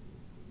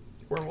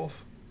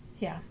 Werewolf.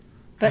 Yeah.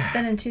 But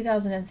then in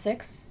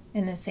 2006,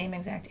 in the same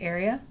exact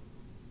area,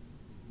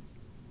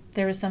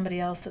 there was somebody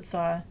else that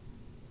saw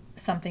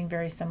something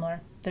very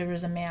similar. There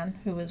was a man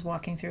who was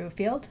walking through a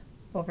field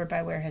over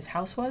by where his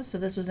house was. So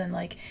this was in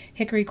like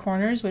Hickory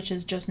Corners, which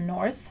is just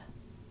north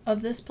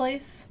of this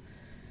place.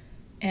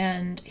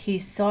 And he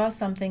saw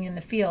something in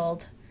the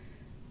field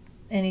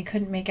and he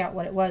couldn't make out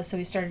what it was. So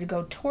he started to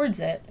go towards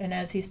it. And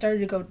as he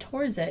started to go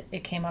towards it,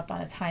 it came up on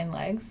its hind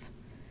legs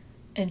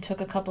and took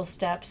a couple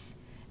steps.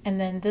 And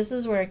then this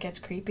is where it gets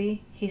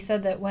creepy. He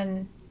said that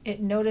when it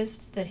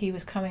noticed that he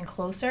was coming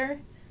closer,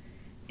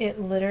 it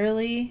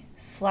literally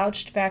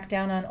slouched back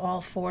down on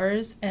all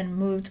fours and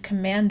moved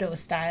commando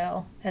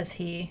style, as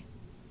he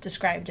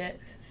described it,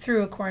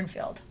 through a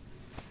cornfield.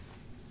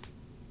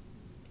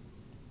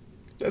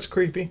 That's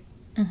creepy.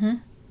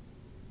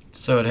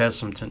 So it has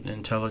some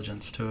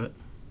intelligence to it.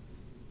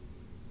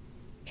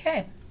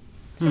 Okay.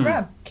 So,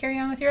 Rob, carry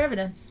on with your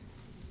evidence.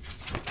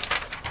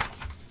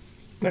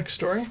 Next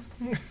story.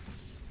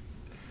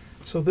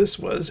 So this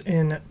was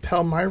in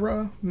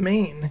Palmyra,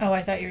 Maine. Oh,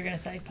 I thought you were going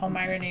to say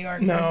Palmyra, New York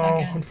for a No,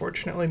 second.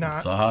 unfortunately not.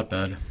 It's a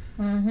hotbed.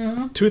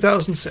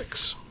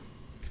 2006.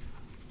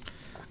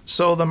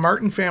 So the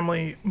Martin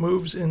family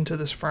moves into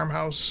this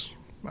farmhouse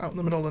out in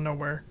the middle of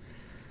nowhere.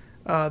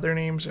 Their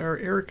names are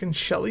Eric and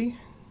Shelley,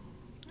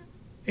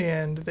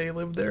 and they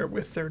live there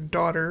with their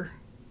daughter,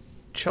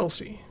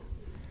 Chelsea.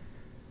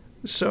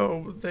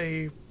 So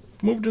they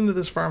moved into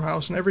this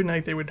farmhouse, and every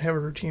night they would have a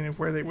routine of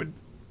where they would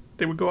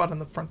go out on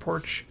the front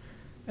porch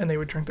and they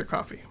would drink their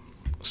coffee.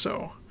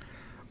 So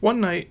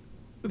one night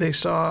they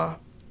saw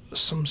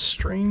some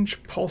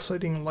strange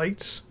pulsating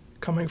lights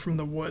coming from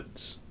the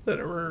woods that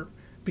were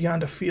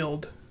beyond a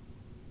field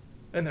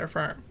in their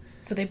farm.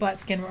 So they bought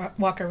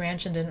Skinwalker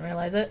Ranch and didn't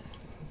realize it?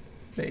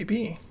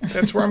 Maybe.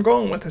 That's where I'm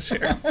going with this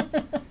here.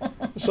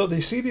 So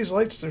they see these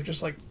lights, they're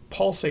just like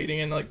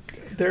pulsating, and like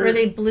Were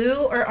they blue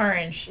or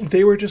orange?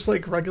 They were just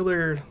like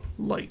regular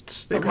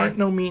lights. They weren't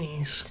no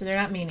meanies. So they're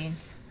not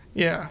meanies.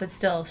 Yeah. But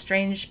still,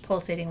 strange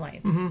pulsating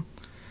lights.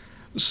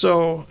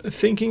 So,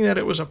 thinking that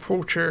it was a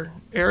poacher,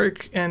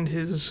 Eric and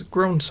his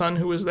grown son,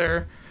 who was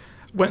there,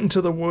 went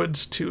into the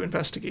woods to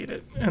investigate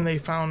it, and they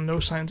found no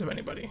signs of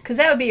anybody. Because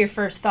that would be your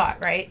first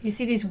thought, right? You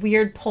see these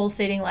weird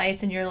pulsating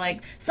lights, and you're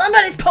like,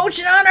 somebody's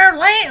poaching on our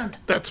land!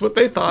 That's what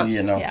they thought.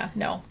 You know. Yeah,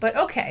 no. But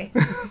okay.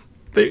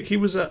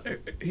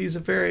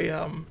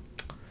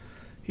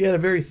 He had a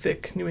very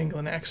thick New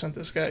England accent,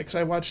 this guy, because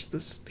I watched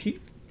this. He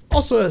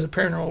also has a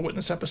Paranormal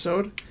Witness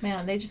episode.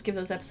 Man, they just give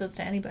those episodes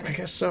to anybody. I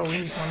guess so. We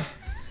need one.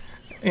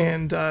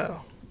 And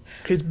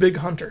he's big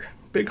hunter,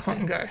 big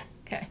hunting guy.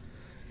 Okay.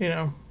 You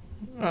know,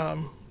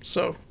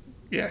 so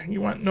yeah, you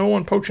want no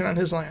one poaching on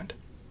his land.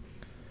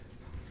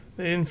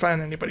 They didn't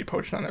find anybody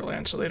poaching on their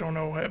land, so they don't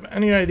have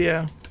any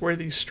idea where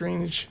these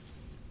strange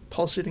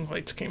pulsating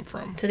lights came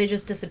from. So they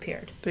just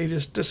disappeared. They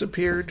just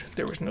disappeared.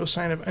 There was no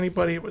sign of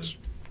anybody. It was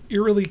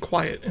eerily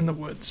quiet in the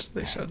woods,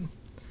 they said.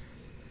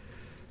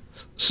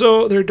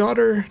 So their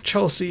daughter,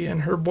 Chelsea,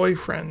 and her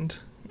boyfriend,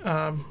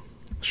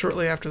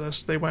 shortly after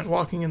this, they went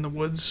walking in the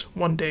woods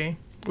one day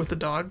with the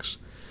dogs.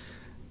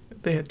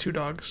 They had 2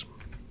 dogs.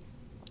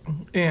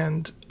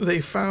 And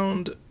they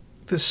found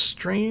this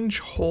strange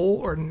hole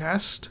or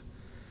nest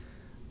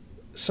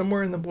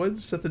somewhere in the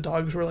woods that the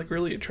dogs were like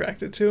really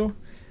attracted to,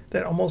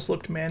 that almost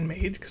looked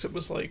man-made, because it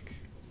was like,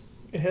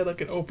 it had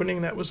like an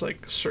opening that was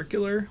like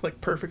circular,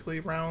 like perfectly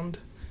round,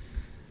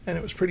 and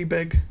it was pretty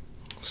big.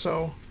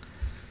 So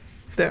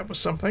that was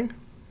something.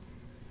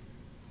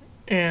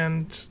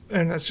 And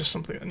that's just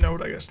something to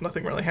note, I guess.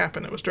 Nothing really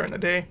happened. It was during the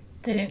day.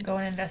 They didn't go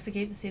and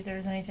investigate to see if there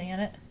was anything in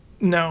it?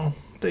 No,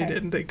 they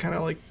didn't. They kind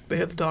of like, they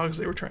had the dogs.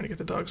 They were trying to get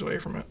the dogs away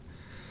from it.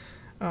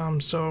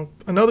 So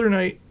another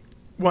night,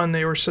 when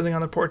they were sitting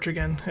on the porch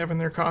again, having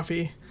their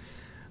coffee,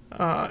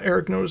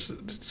 Eric noticed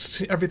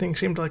that everything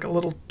seemed like a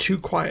little too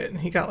quiet,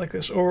 and he got like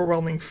this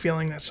overwhelming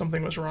feeling that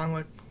something was wrong,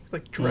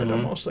 like dread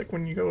almost, like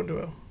when you go into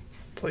a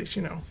place,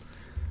 you know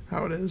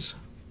how it is.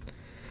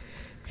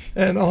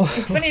 And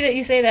it's funny that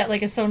you say that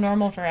like it's so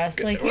normal for us.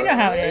 Like, you know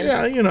how it is.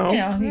 Yeah, you know.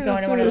 You go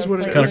into one of those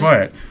places. Kind of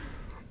quiet.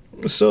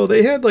 So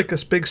they had like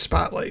this big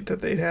spotlight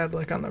that they'd had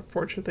like on the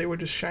porch that they would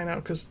just shine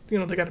out, because, you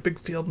know, they got a big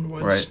field in the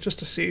woods just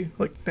to see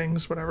like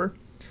things, whatever.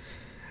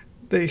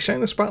 They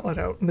shine the spotlight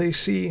out, and they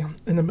see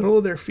in the middle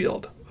of their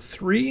field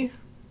 3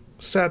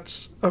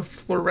 sets of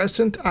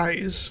fluorescent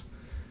eyes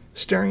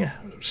staring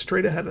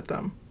straight ahead at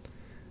them.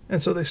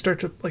 And so they start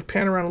to like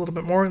pan around a little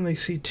bit more, and they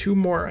see 2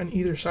 more on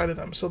either side of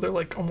them. So they're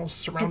like almost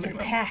surrounding them.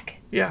 It's a pack.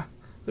 Yeah.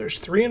 There's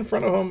 3 in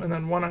front of them, and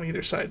then 1 on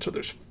either side. So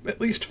there's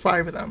at least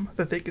 5 of them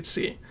that they could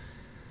see.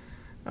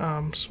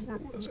 So where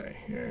was I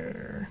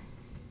here?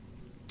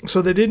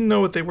 So they didn't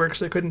know what they were,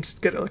 because they couldn't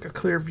get like a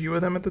clear view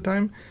of them at the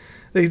time.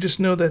 They just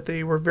know that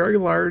they were very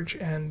large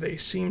and they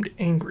seemed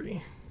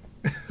angry.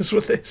 Is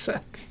what they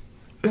said.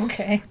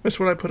 Okay. That's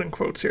what I put in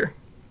quotes here.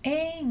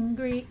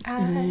 Angry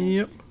eyes.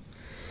 Yep.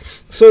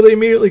 So they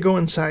immediately go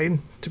inside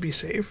to be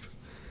safe.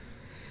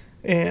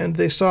 And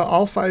they saw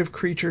all 5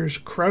 creatures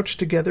crouched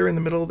together in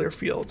the middle of their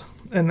field.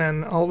 And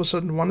then all of a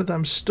sudden, one of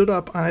them stood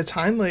up on its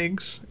hind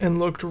legs and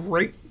looked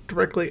right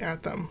directly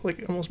at them,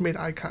 like almost made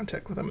eye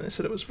contact with them. And they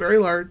said it was very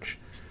large,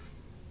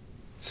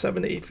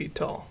 7 to 8 feet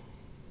tall.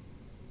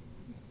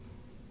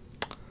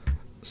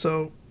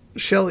 So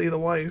Shelley, the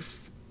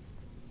wife,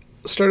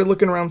 started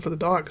looking around for the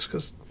dogs,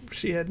 because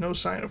she had no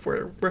sign of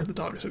where the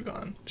dogs had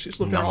gone. She's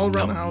looking all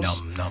around the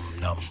house.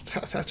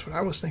 That's what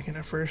I was thinking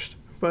at first.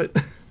 But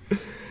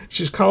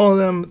she's calling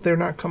them. They're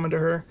not coming to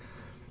her.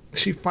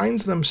 She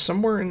finds them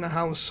somewhere in the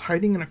house,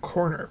 hiding in a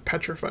corner,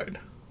 petrified.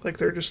 Like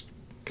they're just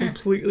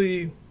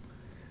completely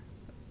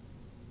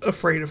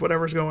afraid of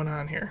whatever's going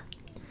on here.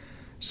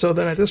 So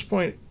then at this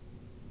point,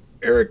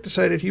 Eric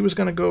decided he was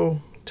going to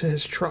go to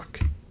his truck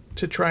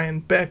to try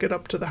and back it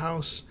up to the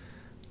house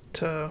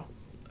to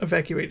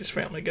evacuate his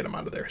family, get him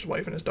out of there, his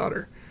wife and his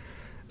daughter.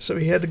 So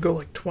he had to go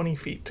like 20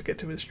 feet to get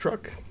to his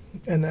truck.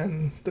 And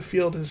then the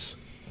field is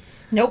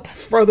Nope.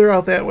 farther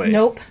out that way.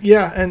 Nope.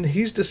 Yeah, and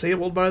he's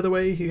disabled, by the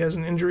way. He has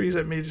an injury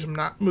that made him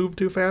not move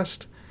too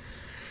fast.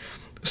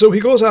 So he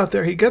goes out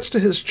there, he gets to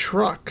his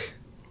truck,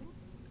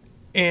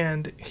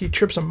 and he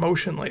trips a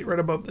motion light right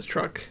above the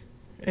truck.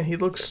 And he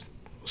looks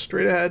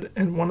straight ahead,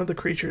 and one of the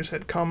creatures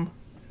had come.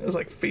 It was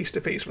like face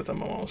to face with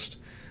him almost,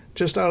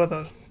 just out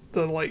of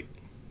the light.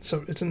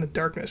 So it's in the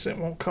darkness, and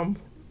it won't come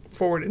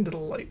forward into the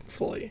light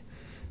fully.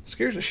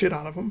 Scares the shit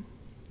out of him.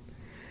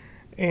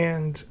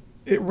 And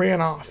it ran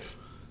off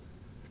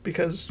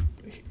because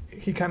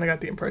he kind of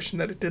got the impression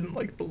that it didn't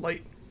like the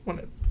light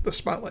when the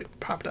spotlight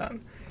popped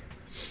on.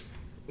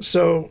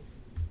 So,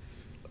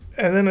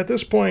 and then at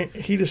this point,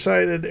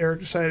 Eric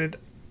decided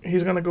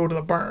he's going to go to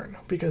the barn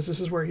because this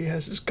is where he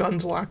has his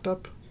guns locked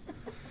up.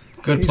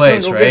 Good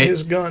place, he's gonna right? Get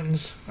his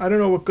guns. I don't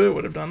know what good it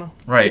would have done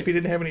Right. if he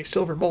didn't have any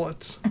silver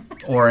bullets.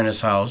 Or in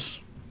his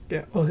house.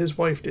 Yeah, well, his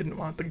wife didn't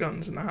want the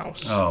guns in the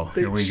house. Oh,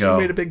 here we go.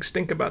 She made a big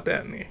stink about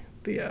that in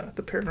the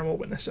Paranormal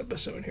Witness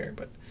episode here.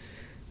 But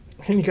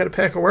and you got a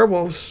pack of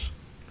werewolves.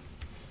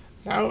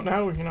 Now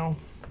you know.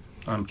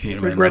 I'm Peter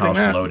in the Regretting house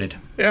that. loaded.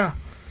 Yeah.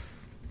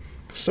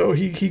 So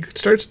he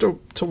starts to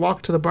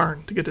walk to the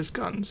barn to get his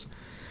guns,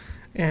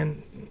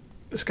 and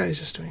this guy's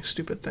just doing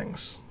stupid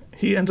things.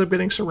 He ends up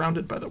getting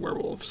surrounded by the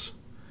werewolves.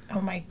 Oh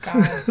my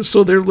god.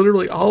 So they're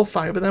literally all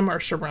 5 of them are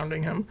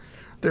surrounding him.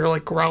 They're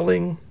like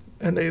growling,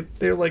 and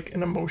they're like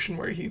in a motion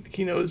where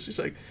he knows he's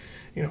like,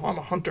 you know, I'm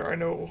a hunter. I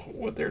know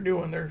what they're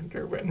doing. They're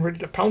getting ready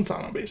to pounce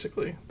on him,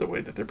 basically, the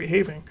way that they're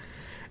behaving.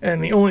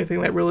 And the only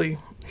thing that really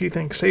he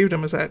thinks saved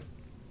him is that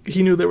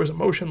he knew there was a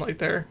motion light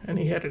there, and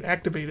he had it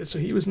activated, so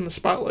he was in the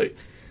spotlight,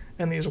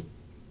 and these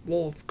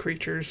wolf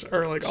creatures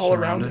are like all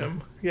around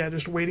him. Yeah,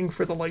 just waiting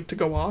for the light to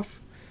go off.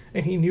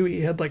 And he knew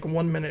he had like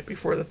 1 minute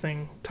before the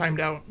thing timed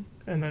out,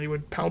 and then he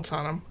would pounce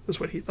on him, is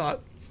what he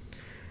thought.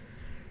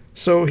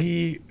 So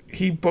he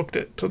booked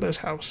it to this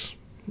house,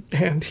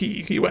 and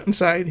he went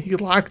inside, he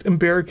locked and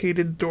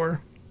barricaded the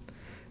door,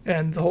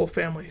 and the whole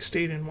family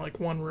stayed in like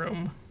one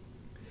room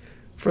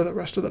for the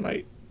rest of the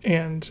night.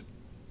 And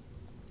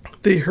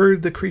they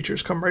heard the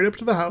creatures come right up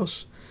to the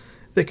house.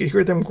 They could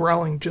hear them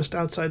growling just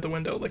outside the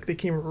window. Like they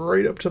came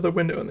right up to the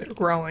window and they were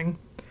growling.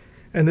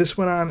 And this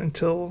went on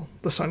until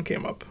the sun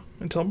came up,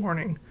 until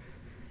morning.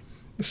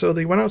 So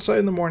they went outside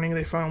in the morning.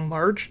 They found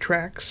large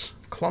tracks,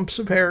 clumps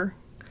of hair,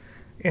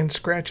 and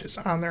scratches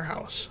on their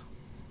house.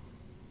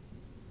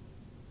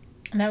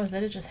 And that was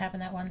it? It just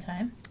happened that one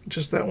time?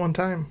 Just that one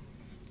time.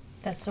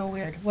 That's so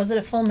weird. Was it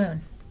a full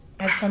moon?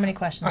 I have so many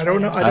questions. I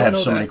don't know. now. I don't have know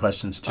so that. many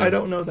questions too. I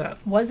don't know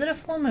that. Was it a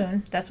full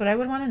moon? That's what I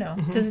would want to know.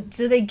 Mm-hmm.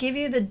 Do they give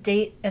you the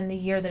date and the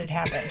year that it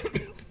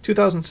happened?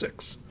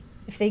 2006.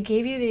 If they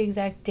gave you the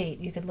exact date,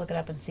 you could look it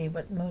up and see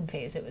what moon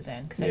phase it was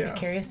in, because I'd Yeah. be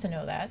curious to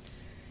know that.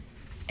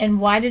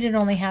 And why did it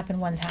only happen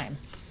one time?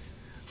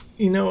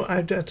 You know,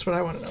 that's what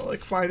I want to know.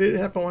 Like, why did it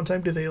happen one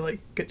time? Did they, like,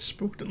 get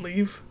spooked and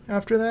leave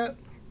after that?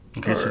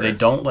 Okay, so Or- they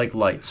don't like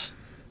lights.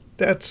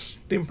 That's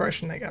the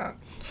impression they got.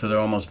 So they're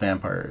almost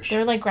vampires.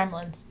 They're like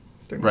gremlins.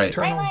 They're Right.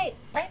 nocturnal.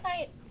 Bright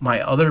light.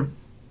 My other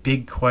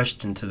big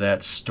question to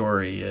that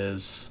story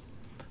is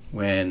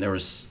when there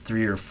was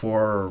 3 or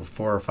 4 or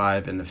 4 or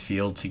 5 in the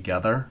field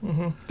together.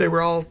 They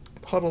were all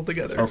huddled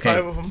together, Okay.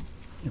 5 of them.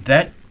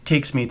 That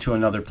takes me to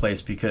another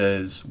place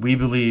because we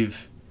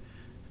believe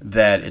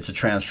that it's a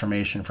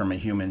transformation from a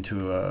human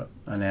to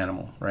an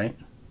animal, right?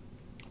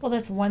 Well,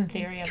 that's one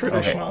theory of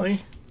Traditionally.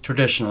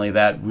 Traditionally,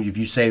 that if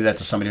you say that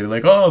to somebody, they're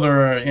like, "Oh,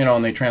 they're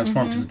and they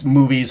transform because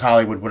movies,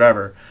 Hollywood,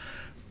 whatever."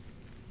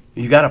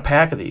 You got a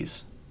pack of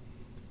these.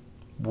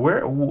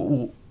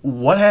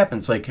 What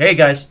happens? Like, hey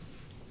guys,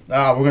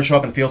 we're gonna show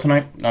up in the field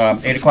tonight.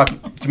 8:00.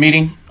 It's a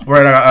meeting.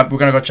 We're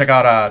gonna go check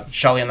out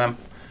Shelly and them.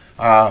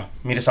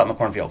 Meet us out in the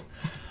cornfield.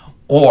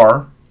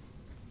 Or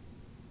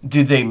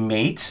did they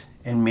mate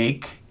and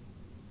make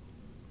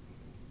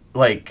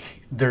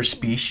like their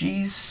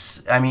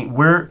species? I mean,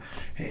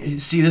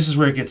 this is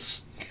where it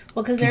gets.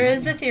 Well, because there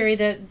is the theory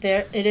that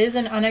it is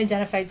an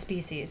unidentified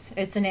species.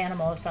 It's an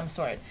animal of some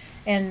sort.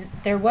 And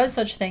there was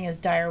such thing as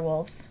dire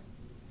wolves.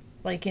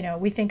 Like,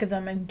 we think of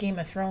them in Game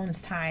of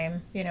Thrones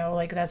time,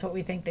 like that's what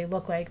we think they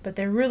look like. But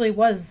there really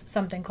was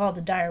something called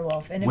a dire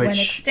wolf. And it went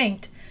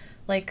extinct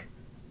like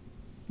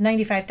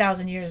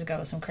 95,000 years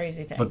ago, some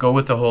crazy thing. But go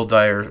with the whole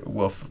dire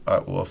wolf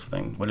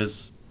thing.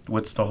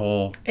 What's the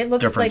whole It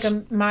looks difference?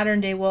 like a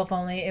modern day wolf,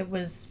 only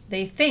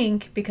they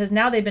think, because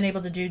now they've been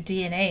able to do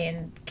DNA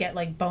and get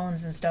like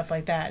bones and stuff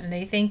like that, and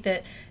they think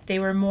that they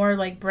were more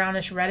like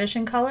brownish reddish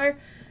in color,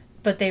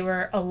 but they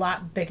were a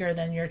lot bigger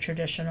than your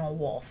traditional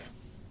wolf.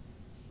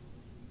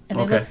 And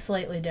they look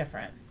slightly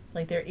different.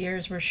 Like their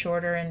ears were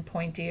shorter and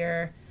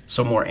pointier.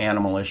 So more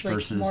animalish Like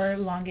versus more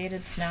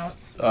elongated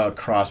snouts.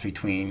 cross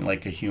between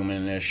like a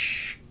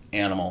humanish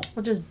animal.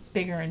 Well, just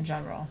bigger in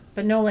general.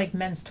 But no, like,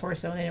 men's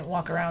torso. They didn't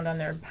walk around on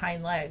their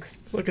hind legs.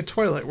 Like a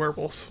Twilight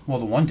werewolf. Well,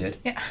 the one did.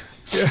 Yeah.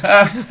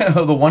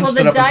 The one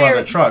stood up in front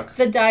of the truck.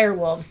 The dire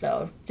wolves,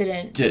 though,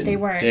 didn't. They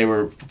weren't. They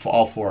were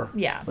all four.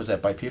 Yeah. Was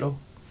that bipedal?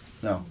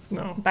 No.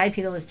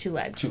 Bipedal is 2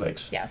 legs. 2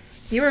 legs. Yes.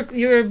 You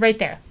were right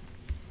there.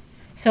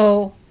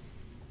 So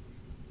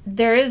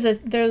those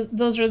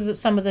are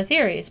some of the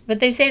theories, but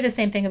they say the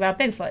same thing about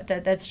Bigfoot,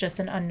 that's just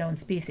an unknown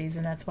species,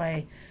 and that's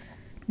why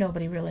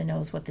nobody really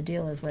knows what the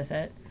deal is with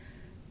it.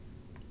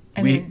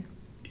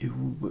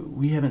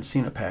 We haven't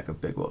seen a pack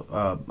of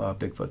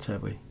Bigfoots,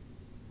 have we?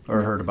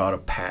 Or heard about a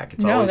pack?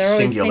 It's they're always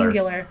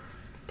singular.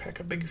 Pack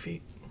of big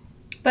feet.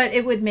 But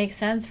it would make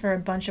sense for a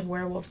bunch of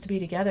werewolves to be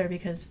together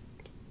because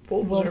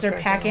wolves are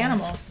pack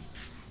animals.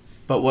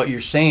 But what you're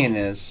saying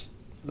is,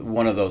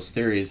 one of those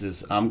theories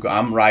is,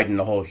 I'm riding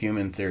the whole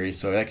human theory,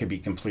 so that could be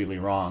completely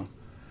wrong.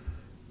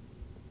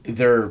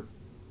 They're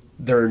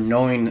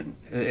knowing,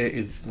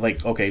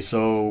 like, okay,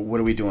 so what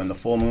are we doing? The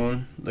full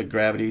moon, the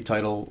gravity,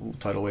 tidal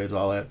waves,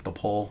 all that, the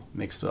pull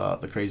makes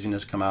the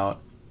craziness come out,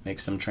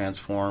 makes them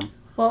transform.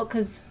 Well,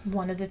 because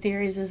one of the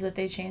theories is that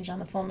they change on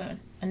the full moon.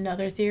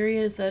 Another theory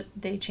is that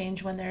they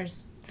change when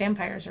there's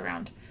vampires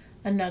around.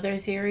 Another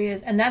theory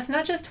is, and that's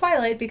not just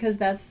Twilight, because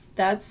that's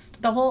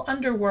the whole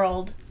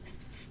underworld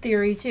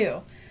theory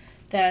too,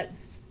 that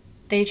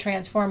they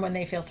transform when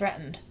they feel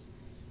threatened.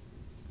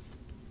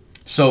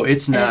 So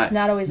it's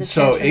not always a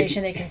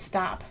transformation they can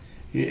stop.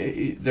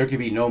 There could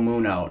be no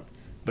moon out,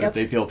 but if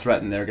they feel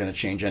threatened, they're going to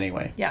change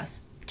anyway.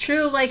 Yes.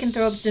 True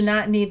lycanthropes do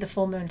not need the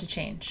full moon to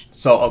change.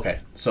 So, okay.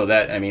 So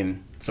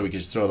we could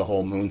just throw the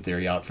whole moon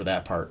theory out for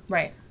that part.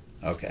 Right.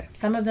 Okay.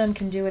 Some of them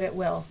can do it at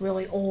will.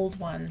 Really old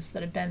ones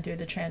that have been through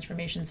the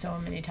transformation so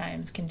many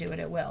times can do it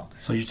at will.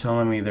 So you're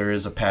telling me there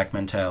is a pack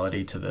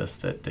mentality to this,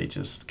 that they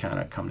just kind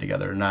of come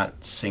together,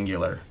 not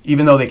singular.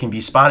 Even though they can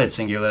be spotted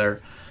singular,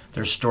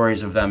 there's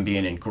stories of them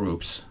being in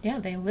groups. Yeah,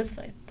 they live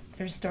like,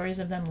 there's stories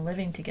of them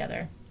living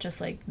together, just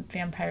like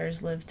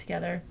vampires live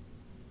together.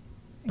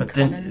 But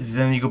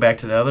then you go back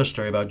to the other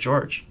story about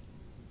George.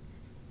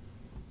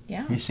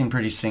 Yeah. He seemed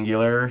pretty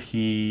singular.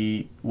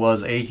 He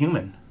was a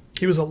human.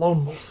 He was a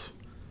lone wolf.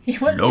 He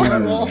was a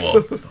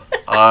werewolf.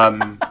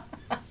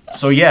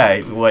 So yeah,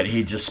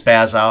 he'd just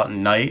spaz out at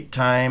night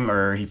time,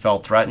 or he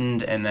felt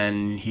threatened, and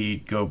then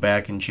he'd go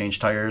back and change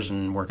tires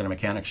and work in a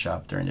mechanic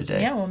shop during the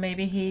day. Yeah, well,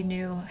 maybe he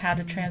knew how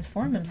to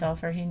transform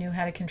himself, or he knew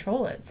how to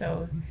control it,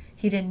 so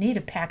he didn't need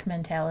a pack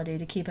mentality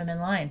to keep him in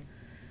line.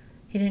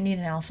 He didn't need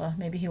an alpha.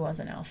 Maybe he was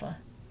an alpha.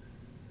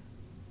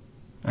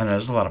 I know,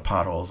 there's a lot of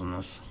potholes in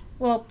this.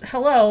 Well,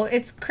 hello,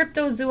 it's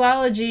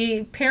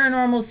cryptozoology,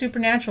 paranormal,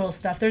 supernatural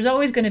stuff. There's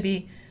always going to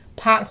be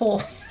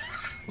potholes.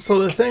 So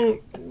the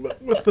thing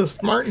with the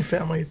Martin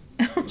family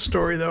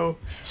story, though,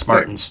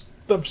 Smartans.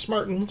 The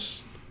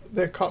Smartans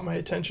that caught my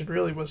attention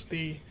really was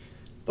the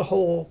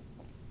whole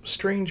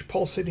strange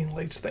pulsating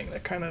lights thing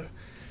that kind of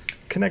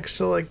connects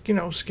to, like,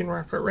 Skin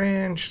Rocket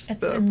Ranch,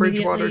 the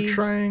Bridgewater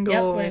Triangle.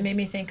 Yep, what it made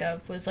me think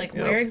of was like,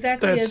 where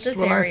exactly is this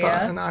area? I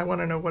thought, and I want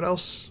to know what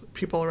else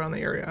people around the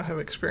area have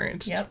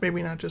experienced. Yep.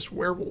 Maybe not just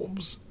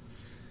werewolves.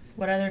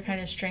 What other kind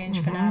of strange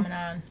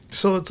phenomenon?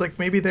 So it's like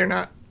maybe they're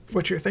not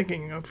what you're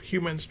thinking of,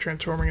 humans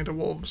transforming into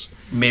wolves.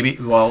 Maybe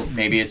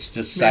it's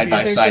just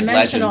side-by-side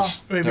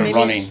legends. Maybe They're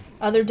running.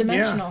 Other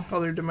dimensional. Yeah,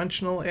 other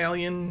dimensional,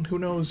 alien, who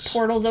knows.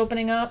 Portals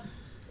opening up.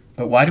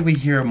 But why do we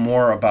hear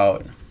more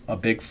about a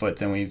Bigfoot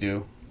than we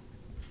do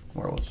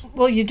werewolves?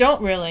 Well, you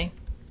don't really.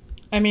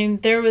 I mean,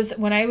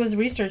 when I was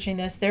researching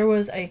this, there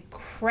was a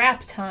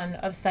crap ton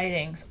of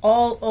sightings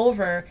all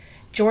over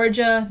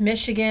Georgia,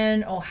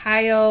 Michigan,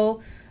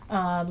 Ohio,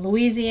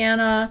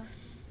 Louisiana.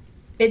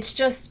 It's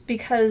just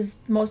because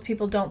most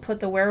people don't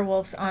put the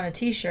werewolves on a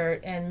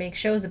t-shirt and make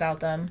shows about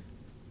them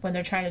when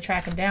they're trying to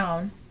track them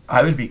down.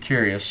 I would be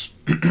curious,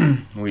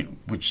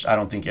 which I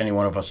don't think any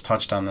one of us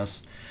touched on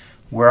this,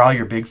 where all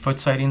your Bigfoot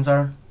sightings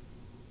are.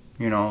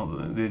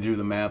 They do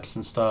the maps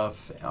and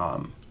stuff.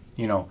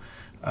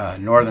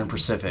 Northern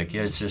Pacific,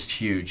 it's just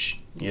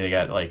huge. They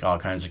got like all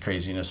kinds of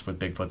craziness with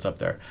Bigfoots up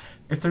there.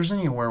 If there's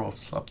any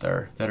werewolves up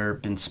there that are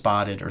been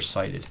spotted or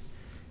sighted,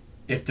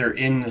 if they're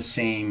in the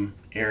same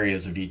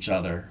areas of each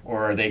other,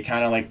 or are they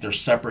kind of like their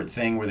separate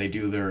thing where they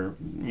do their,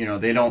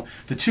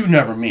 the two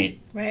never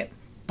meet. Right.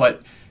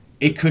 But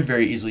it could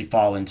very easily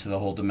fall into the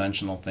whole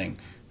dimensional thing.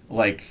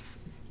 Like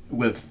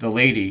with the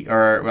lady,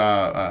 or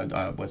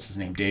what's his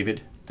name,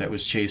 David, that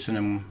was chasing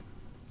him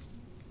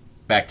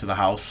back to the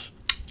house,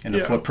 and the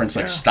footprints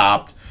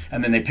stopped,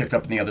 and then they picked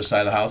up on the other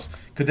side of the house.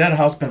 Could that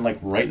house been like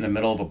right in the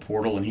middle of a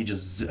portal, and it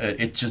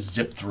just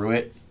zipped through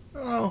it?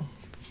 Oh,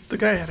 the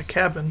guy had a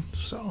cabin,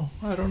 so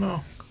I don't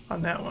know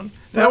on that one.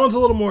 That one's a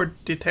little more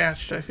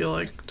detached, I feel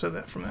like,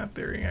 from that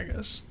theory, I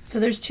guess. So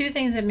there's two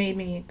things that made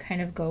me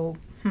kind of go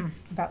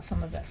about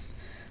some of this.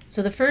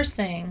 So the first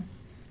thing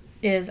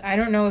is, I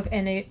don't know if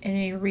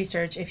any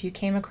research, if you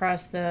came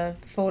across the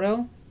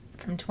photo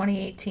from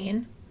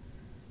 2018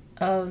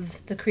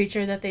 of the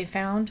creature that they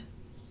found.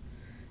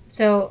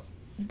 So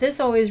this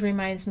always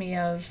reminds me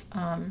of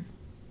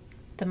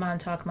the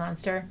Montauk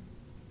Monster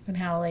and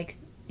how, like,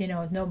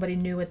 nobody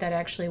knew what that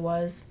actually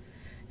was.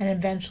 And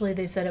eventually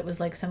they said it was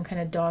like some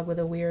kind of dog with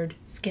a weird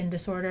skin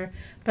disorder.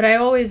 But I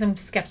always am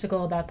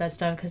skeptical about that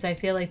stuff because I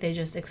feel like they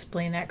just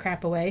explain that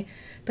crap away.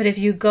 But if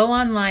you go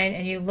online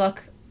and you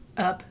look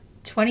up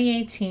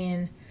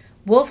 2018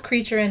 wolf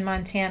creature in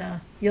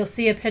Montana, you'll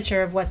see a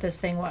picture of what this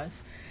thing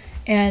was.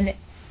 And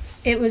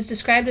it was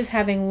described as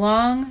having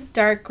long,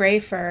 dark gray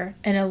fur,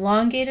 an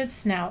elongated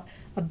snout,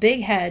 a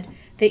big head.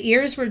 The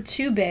ears were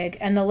too big,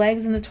 and the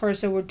legs and the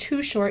torso were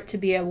too short to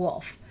be a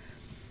wolf.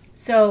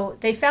 So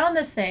they found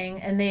this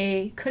thing, and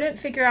they couldn't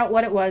figure out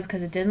what it was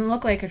because it didn't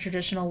look like a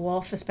traditional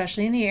wolf,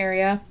 especially in the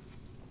area.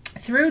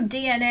 Through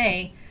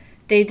DNA,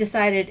 they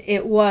decided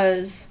it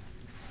was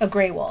a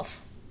gray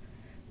wolf.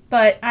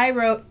 But I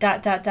wrote ...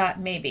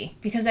 maybe,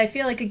 because I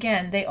feel like,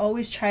 again, they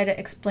always try to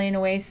explain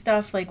away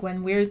stuff, like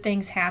when weird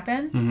things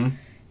happen. Mm-hmm.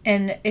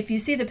 And if you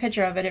see the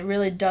picture of it, it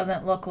really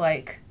doesn't look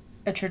like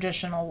a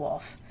traditional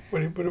wolf.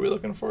 What are we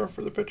looking for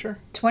the picture?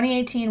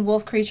 2018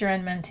 wolf creature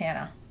in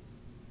Montana.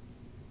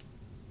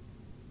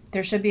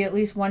 There should be at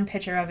least one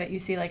picture of it. You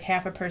see like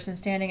half a person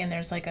standing, and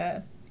there's like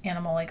a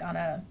animal like on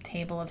a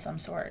table of some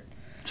sort.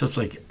 So it's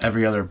like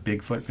every other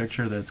Bigfoot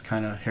picture that's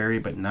kind of hairy,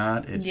 but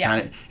not.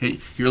 Yeah.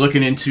 You're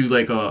looking into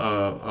like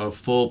a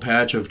full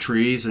patch of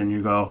trees, and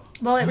you go.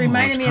 Well, it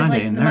reminded me of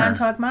like the there.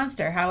 Montauk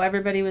Monster. How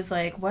everybody was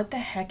like, "What the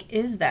heck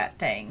is that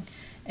thing?"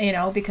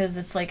 Because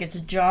it's like its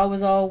jaw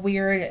was all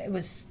weird. It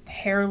was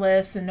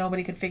hairless, and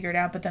nobody could figure it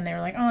out. But then they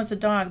were like, "Oh, it's a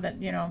dog that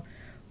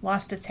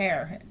lost its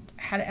hair, it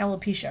had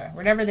alopecia,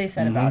 whatever they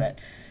said about it."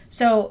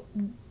 So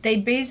they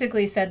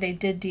basically said they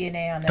did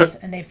DNA on this,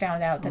 and they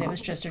found out that it was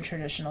just a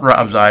traditional.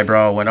 Rob's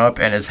eyebrow went up,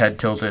 and his head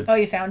tilted. Oh,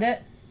 you found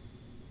it?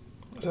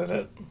 Is that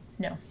it?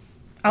 No.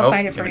 I'll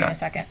find it for you in a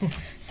second.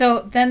 So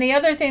then the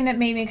other thing that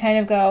made me kind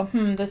of go,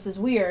 this is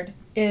weird,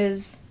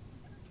 is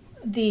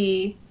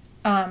the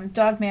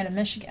Dogman of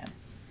Michigan.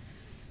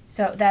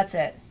 So that's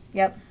it.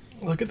 Yep.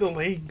 Look at the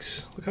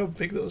legs. Look how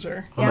big those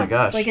are. Oh my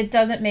gosh. Like, it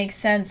doesn't make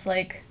sense,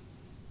 like,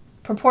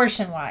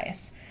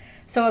 proportion-wise.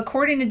 So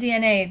according to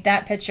DNA,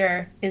 that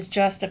picture is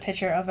just a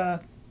picture of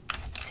a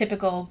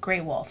typical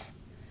gray wolf.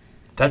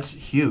 That's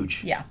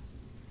huge. Yeah.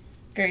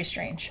 Very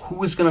strange.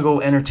 Who is going to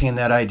go entertain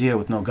that idea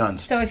with no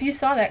guns? So if you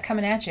saw that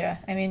coming at you,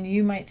 I mean,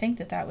 you might think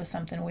that that was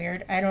something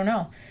weird. I don't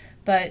know.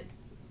 But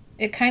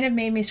it kind of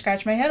made me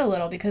scratch my head a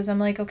little because I'm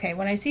like, okay,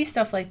 when I see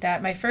stuff like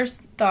that, my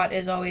first thought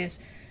is always,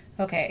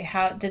 okay,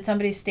 how did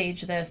somebody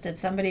stage this? Did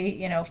somebody,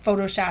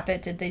 Photoshop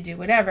it? Did they do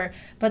whatever?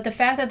 But the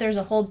fact that there's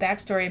a whole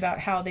backstory about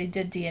how they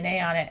did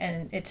DNA on it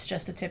and it's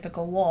just a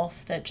typical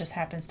wolf that just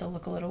happens to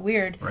look a little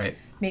weird, right,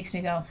 makes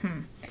me go,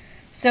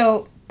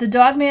 So the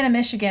Dogman of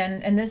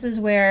Michigan, and this is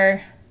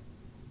where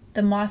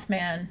the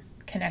Mothman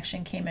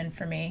connection came in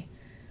for me,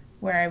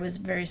 where I was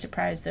very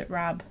surprised that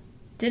Rob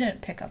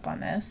didn't pick up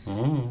on this.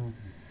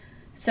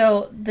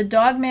 So the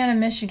Dogman of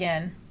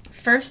Michigan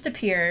first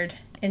appeared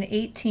in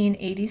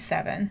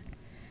 1887,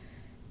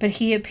 but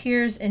he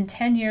appears in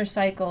 10-year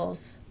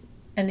cycles,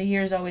 and the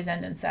years always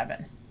end in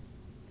 7.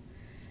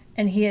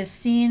 And he is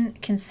seen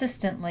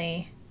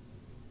consistently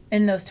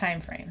in those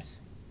time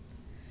frames.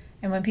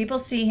 And when people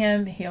see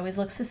him, he always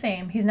looks the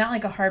same. He's not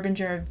like a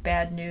harbinger of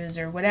bad news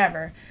or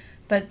whatever,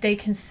 but they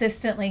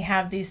consistently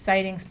have these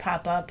sightings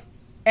pop up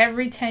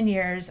every 10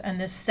 years and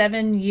this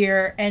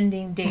 7-year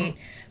ending date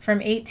from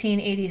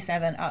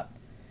 1887 up.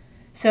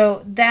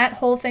 So that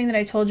whole thing that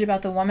I told you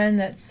about the woman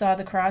that saw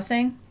the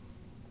crossing,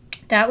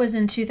 that was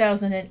in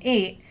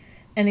 2008,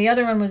 and the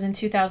other one was in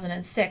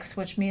 2006,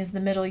 which means the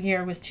middle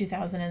year was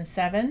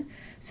 2007.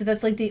 So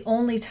that's like the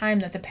only time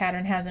that the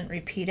pattern hasn't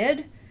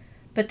repeated.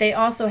 But they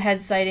also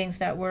had sightings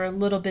that were a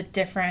little bit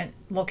different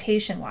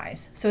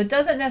location-wise. So it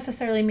doesn't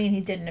necessarily mean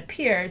he didn't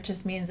appear. It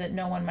just means that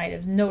no one might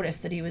have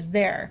noticed that he was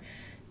there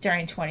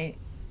during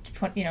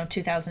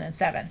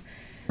 2007.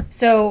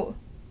 So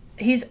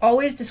he's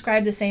always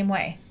described the same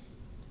way.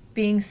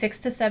 Being 6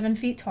 to 7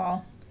 feet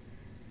tall,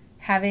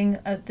 having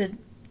the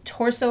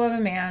torso of a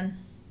man,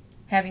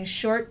 having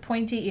short,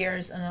 pointy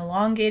ears, an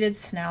elongated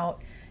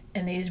snout,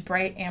 and these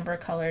bright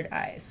amber-colored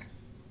eyes.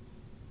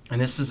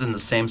 And this is in the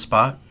same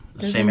spot? The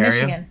This same is in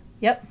area? Michigan.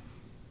 Yep.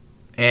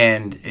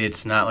 And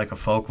it's not like a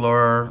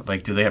folklore?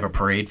 Like, do they have a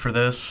parade for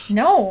this?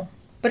 No.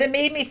 But it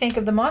made me think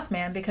of the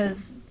Mothman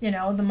because, the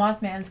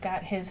Mothman's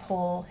got his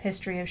whole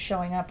history of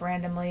showing up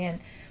randomly and,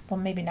 well,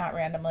 maybe not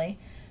randomly,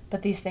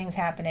 but these things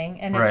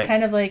happening. And it's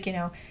kind of like,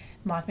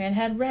 Mothman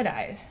had red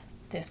eyes.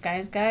 This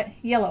guy's got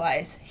yellow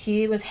eyes.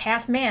 He was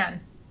half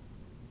man,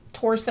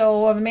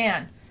 torso of a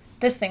man.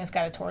 This thing's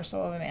got a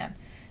torso of a man.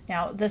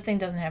 Now, this thing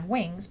doesn't have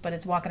wings, but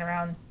it's walking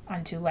around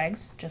on 2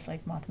 legs, just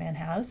like Mothman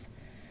has.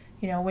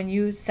 When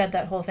you said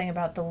that whole thing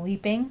about the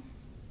leaping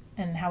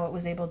and how it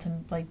was able to,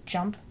 like,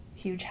 jump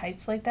huge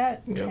heights like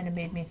that, Yep. kind of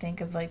made me think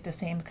of, like, the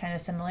same kind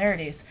of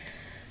similarities.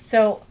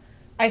 So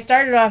I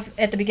started off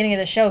at the beginning of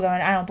the show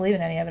going, I don't believe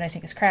in any of it. I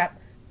think it's crap.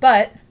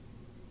 But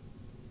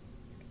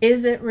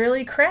is it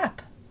really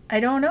crap? I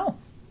don't know.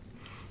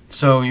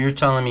 So you're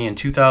telling me in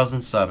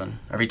 2007,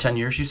 every 10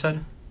 years you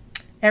said?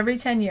 Every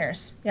 10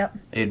 years. Yep.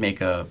 It'd make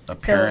a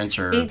appearance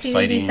So or sighting.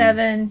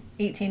 1887,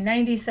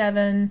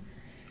 1897,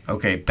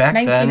 Okay, back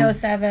then,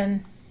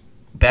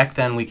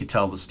 1907. we could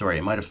tell the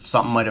story.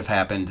 Something might have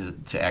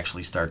happened to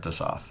actually start this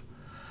off.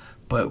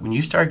 But when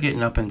you start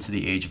getting up into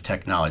the age of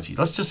technology,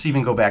 let's just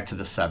even go back to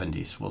the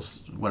 70s.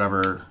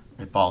 Whatever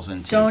it falls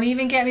into. Don't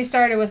even get me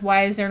started with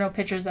why is there no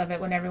pictures of it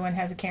when everyone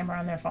has a camera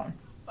on their phone.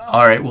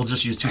 All right, we'll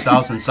just use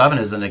 2007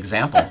 as an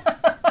example.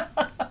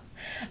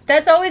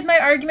 That's always my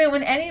argument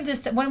when any of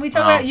this, when we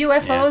talk about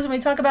UFOs, yeah. when we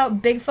talk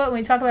about Bigfoot, when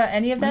we talk about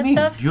any of that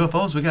stuff.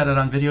 UFOs, we got it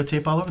on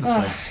videotape all over the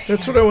place.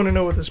 That's what I want to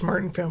know with this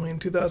Martin family in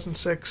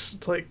 2006.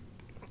 It's like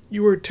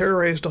you were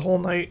terrorized a whole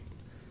night.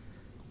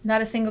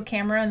 Not a single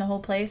camera in the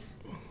whole place.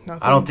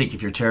 Nothing. I don't think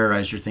if you're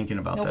terrorized, you're thinking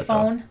about No that.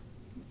 phone.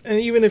 And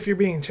even if you're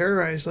being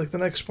terrorized, like the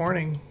next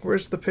morning,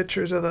 where's the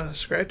pictures of the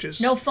scratches?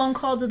 No phone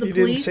call to the you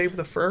police. didn't save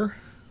the fur?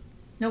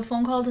 No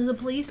phone call to the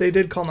police. They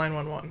did call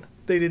 911.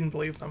 They didn't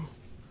believe them.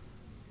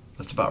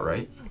 That's about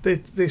right.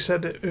 They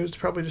said it was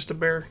probably just a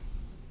bear.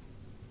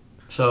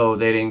 So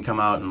they didn't come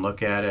out and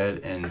look at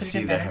it and Could it see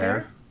have the been a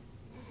hair?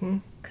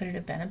 bear? Could it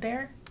have been a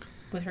bear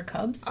with her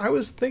cubs? I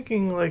was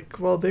thinking, like,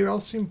 well, they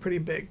all seem pretty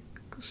big,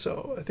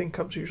 so I think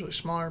cubs are usually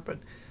smaller, but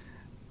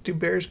do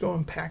bears go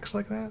in packs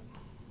like that?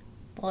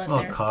 Well, if Well,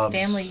 they're cubs,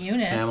 family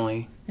unit,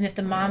 family. and if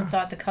the mom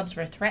thought the cubs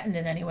were threatened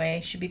in any way,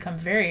 she'd become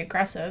very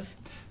aggressive.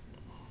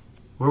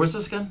 Where was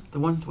this again? The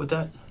one with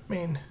that?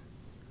 Maine.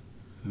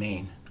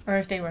 Or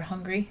if they were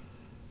hungry,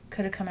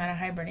 could have come out of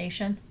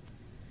hibernation.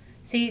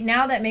 See,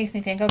 now that makes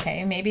me think,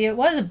 okay, maybe it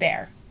was a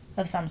bear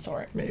of some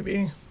sort.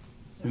 Maybe.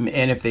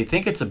 And if they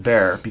think it's a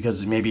bear,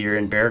 because maybe you're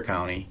in Bear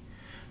County,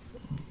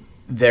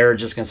 they're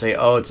just going to say,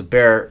 oh, it's a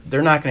bear.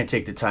 They're not going to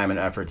take the time and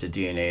effort to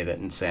DNA that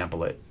and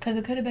sample it. Because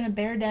it could have been a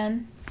bear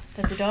den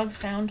that the dogs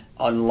found.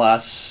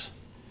 Unless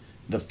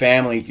the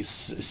family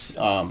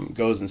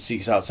goes and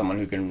seeks out someone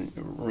who can,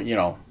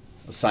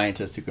 a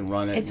scientist who can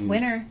run it. It's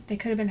winter. They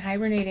could have been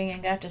hibernating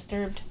and got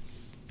disturbed.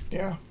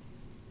 Yeah.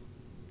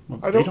 Well,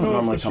 I they don't don't know if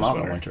normally this come was out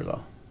in the winter. winter,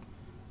 though.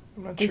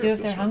 I'm not They sure do if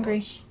this they're one hungry.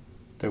 was.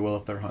 They will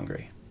if they're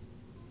hungry.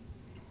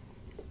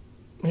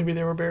 Maybe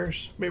they were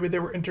bears. Maybe they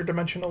were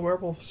interdimensional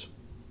werewolves.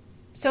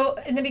 So,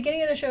 in the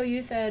beginning of the show,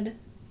 you said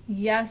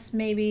yes,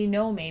 maybe,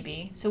 no,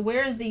 maybe. So,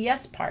 where is the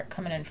yes part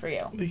coming in for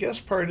you? The yes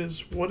part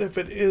is, what if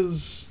it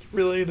is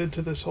related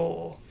to this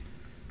whole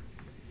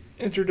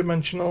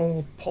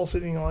interdimensional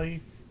pulsating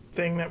light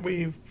thing that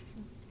we've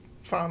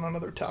found on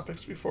other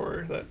topics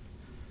before that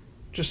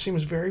just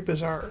seems very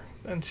bizarre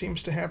and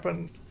seems to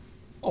happen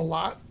a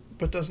lot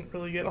but doesn't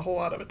really get a whole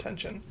lot of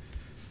attention.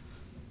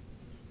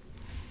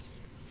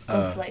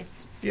 Ghost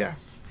lights. Yeah.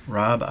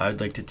 Rob, I'd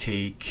like to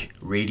take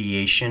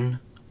radiation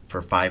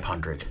for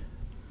 500.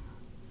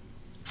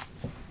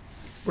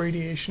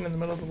 Radiation in the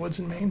middle of the woods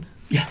in Maine.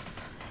 Yeah.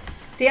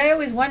 See, I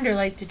always wonder,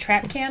 like, do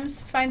trap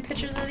cams find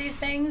pictures of these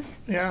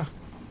things? Yeah.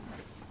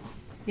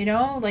 You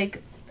know,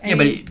 like... Yeah,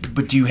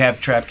 but do you have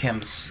trap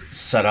cams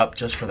set up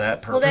just for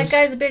that purpose? Well, that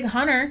guy's a big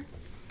hunter.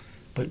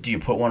 But do you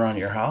put one on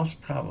your house?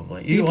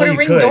 Probably. You put a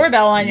Ring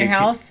doorbell on your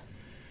house.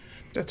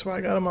 That's why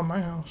I got them on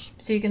my house.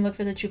 So you can look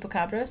for the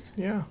chupacabras?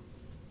 Yeah.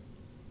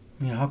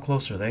 Yeah, how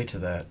close are they to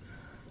that?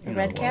 The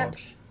red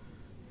caps?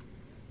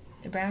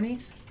 The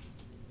brownies?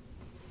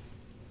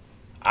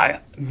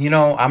 I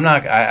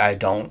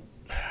don't.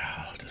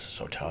 Oh, this is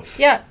so tough.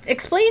 Yeah,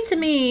 explain to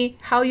me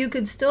how you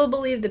could still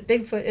believe that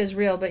Bigfoot is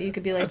real, but you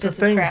could be like, That's this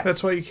the thing. is crap.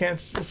 That's why you can't.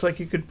 It's like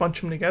you could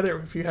bunch them together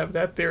if you have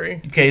that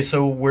theory. Okay,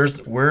 so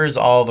where is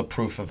all the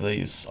proof of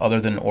these,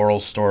 other than oral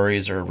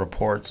stories or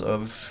reports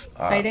of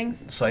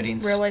Sightings?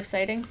 Sightings. Real life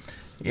sightings?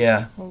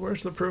 Yeah. Well,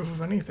 where's the proof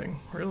of anything,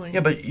 really? Yeah,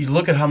 but you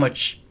look at how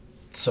much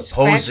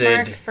Scratch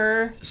marks,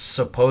 fur.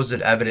 supposed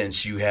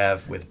evidence you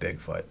have with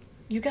Bigfoot.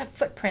 You got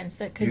footprints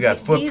that could You got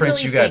be footprints.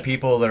 easily You got faked.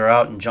 people that are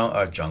out in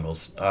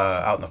jungles,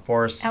 out in the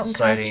forest, Out in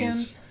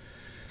sightings,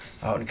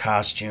 costumes. out in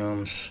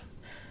costumes,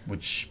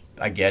 which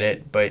I get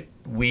it, but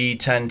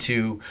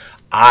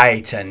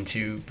I tend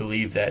to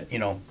believe that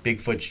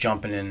Bigfoot's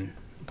jumping in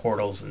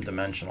portals and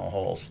dimensional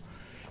holes.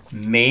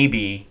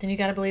 Maybe. Then you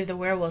got to believe the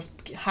werewolves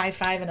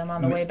high-fiving them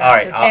on the way back. All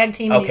right, They're tag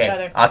teaming each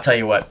other. I'll tell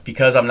you what,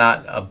 because I'm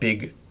not a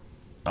big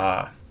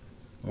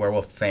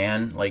werewolf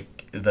fan, like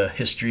the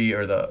history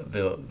or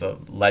the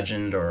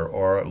legend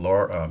or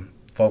lore,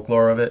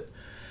 folklore of it,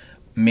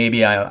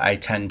 maybe I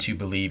tend to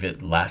believe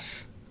it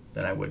less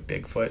than I would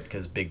Bigfoot,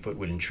 because Bigfoot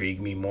would intrigue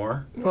me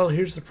more. Well,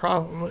 here's the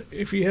problem.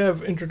 If you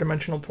have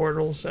interdimensional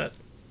portals that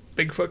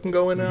Bigfoot can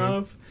go in and out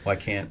of, Why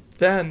can't?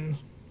 then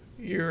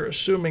you're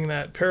assuming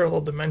that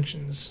parallel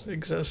dimensions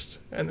exist,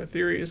 and the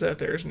theory is that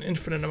there's an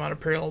infinite amount of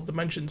parallel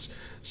dimensions.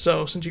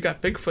 So since you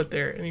got Bigfoot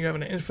there and you have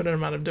an infinite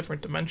amount of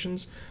different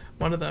dimensions,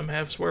 one of them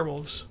has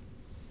werewolves.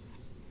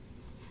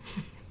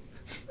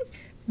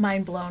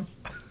 Mind blown.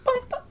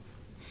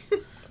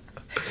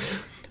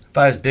 If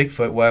I was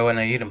Bigfoot, why wouldn't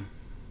I eat him?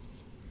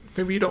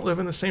 Maybe you don't live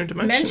in the same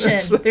dimension.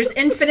 There's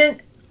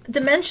infinite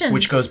dimensions.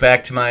 Which goes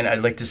back to mine.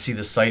 I'd like to see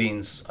the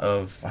sightings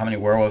of how many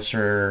werewolves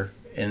are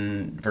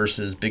in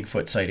versus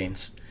Bigfoot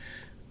sightings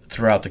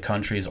throughout the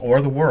countries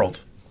or the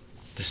world,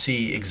 to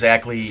see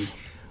exactly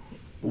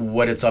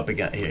what it's up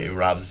against. Hey,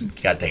 Rob's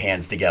got the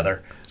hands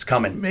together. It's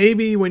coming.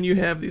 Maybe when you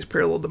have these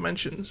parallel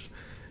dimensions,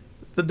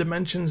 the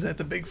dimensions that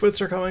the Bigfoots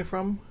are coming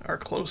from are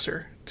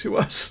closer to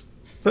us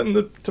than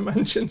the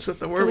dimensions that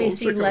the So we werewolves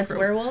see are coming less from.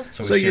 werewolves?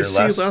 So you see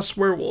less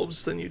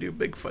werewolves than you do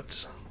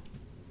Bigfoots.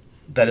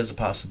 That is a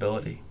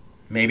possibility.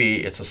 Maybe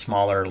it's a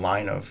smaller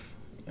line of,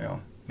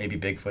 maybe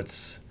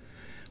Bigfoot's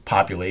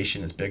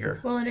population is bigger.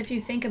 Well, and if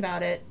you think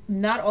about it,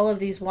 not all of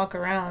these walk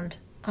around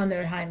on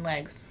their hind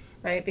legs,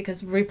 right?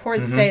 Because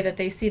reports say that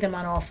they see them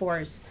on all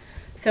fours.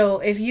 So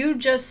if you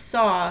just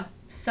saw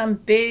some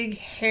big,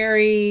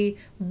 hairy,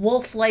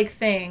 wolf-like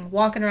thing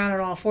walking around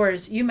on all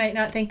fours, you might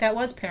not think that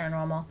was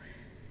paranormal.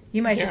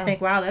 You might just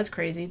think, wow, that's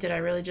crazy. Did I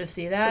really just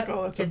see that? Like,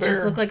 oh, that's a It bear.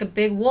 just looked like a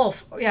big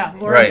wolf. Yeah,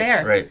 or Right, a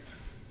bear. right.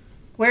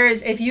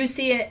 Whereas if you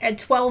see a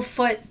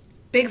 12-foot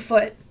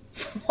Bigfoot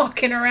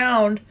walking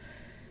around,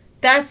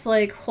 that's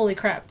like, holy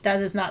crap,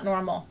 that is not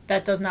normal.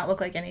 That does not look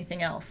like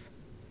anything else.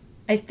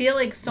 I feel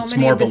like so It's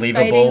many more of the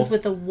believable. sightings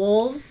with the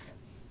wolves,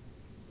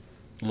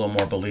 A little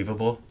more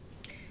believable.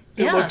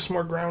 It looks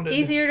more grounded.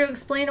 easier to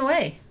explain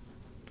away.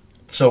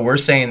 So we're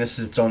saying this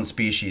is its own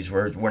species.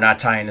 We're not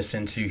tying this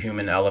into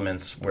human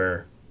elements.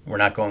 We're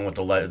not going with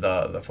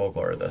the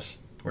folklore of this.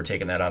 We're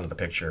taking that out of the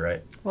picture,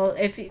 right? Well,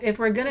 if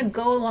we're going to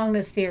go along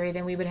this theory,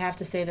 then we would have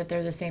to say that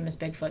they're the same as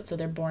Bigfoot. So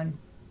they're born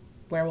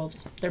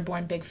werewolves. They're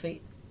born big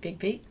feet. Big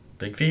feet?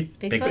 Big feet?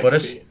 Bigfoot?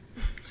 Bigfootus?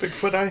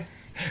 Bigfoot eye.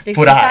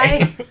 Foot eye.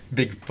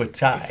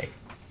 Bigfoot eye.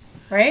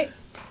 Right?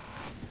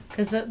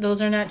 Because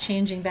those are not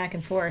changing back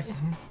and forth.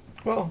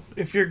 Well,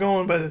 if you're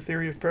going by the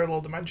theory of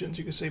parallel dimensions,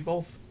 you could say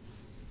both.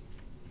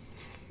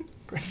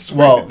 That's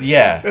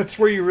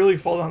where you really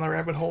fall down the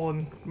rabbit hole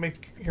and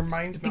make your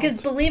mind melt.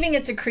 Because believing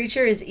it's a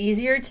creature is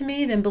easier to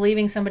me than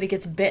believing somebody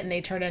gets bit and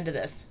they turn into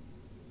this.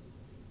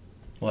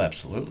 Well,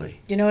 absolutely.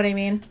 You know what I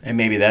mean? And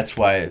maybe that's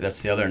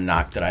the other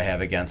knock that I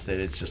have against it.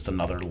 It's just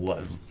another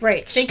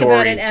Right. Think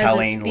about it as a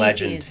storytelling species,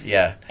 legend.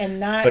 Yeah. And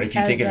not But if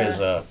you as think of it as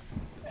a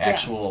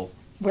actual...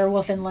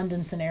 werewolf in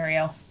London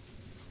scenario.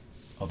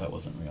 Oh, that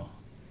wasn't real.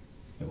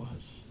 It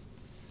was.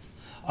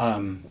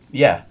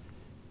 Yeah.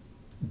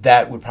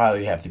 That would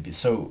probably have to be...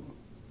 So,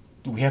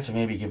 do we have to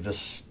maybe give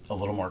this a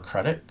little more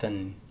credit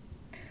than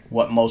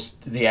what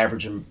the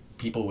average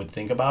people would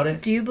think about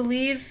it? Do you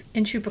believe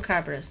in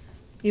chupacabras?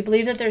 You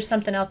believe that there's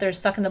something out there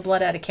sucking the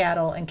blood out of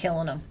cattle and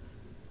killing them?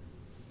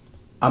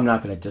 I'm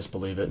not going to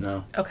disbelieve it,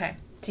 no. Okay.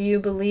 Do you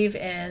believe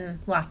in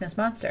Loch Ness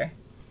Monster?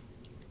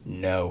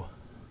 No.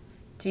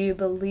 Do you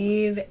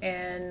believe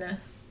in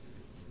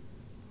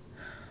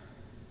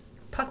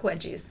puck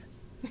wedgies?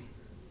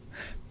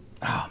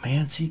 Oh,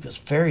 man, see, because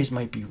fairies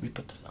might be...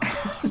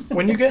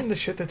 When you get into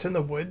shit that's in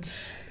the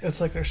woods, it's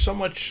like there's so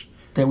much...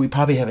 that we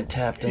probably haven't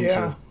tapped into.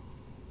 Yeah.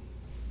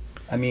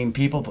 I mean,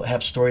 people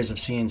have stories of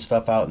seeing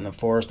stuff out in the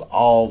forest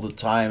all the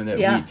time.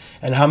 Yeah.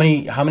 And how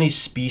many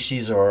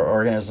species or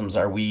organisms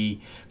are we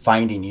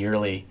finding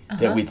yearly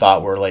that we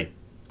thought were, like,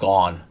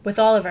 gone? With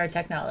all of our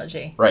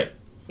technology. Right.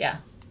 Yeah.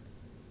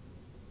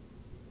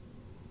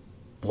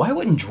 Why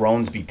wouldn't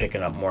drones be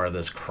picking up more of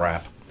this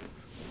crap?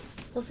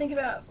 Well, think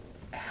about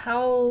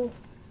how...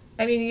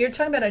 I mean, you're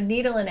talking about a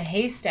needle in a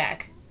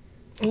haystack.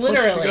 Plus,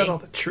 Literally. you got all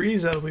the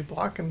trees that'll be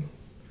blocking...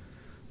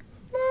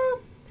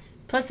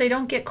 Plus, they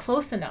don't get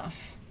close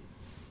enough.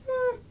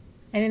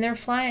 I mean, they're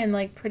flying,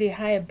 like, pretty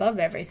high above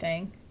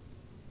everything.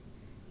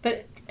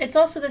 But it's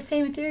also the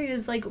same theory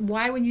as, like,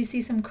 why when you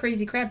see some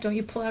crazy crap, don't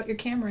you pull out your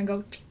camera and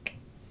go... Tick?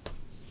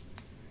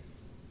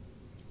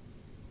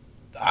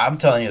 I'm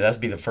telling you,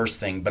 that'd be the first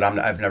thing, but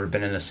I've never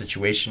been in a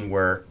situation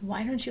where...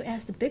 Why don't you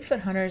ask the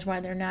Bigfoot hunters why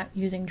they're not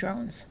using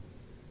drones?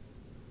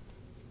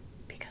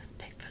 Because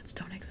Bigfoots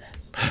don't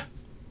exist.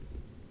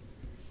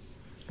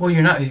 Well,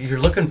 you're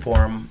looking for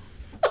them.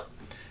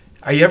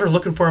 Are you ever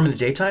looking for them in the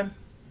daytime?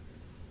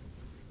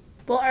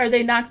 Well, are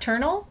they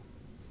nocturnal?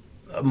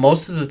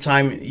 Most of the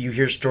time, you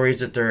hear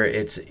stories that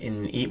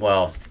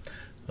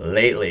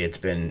lately it's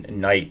been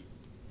night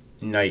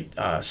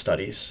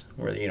studies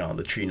where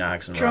the tree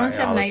knocks and Drones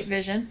have night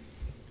vision.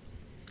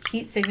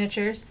 Heat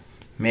signatures.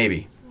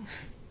 Maybe,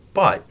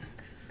 but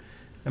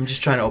I'm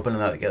just trying to open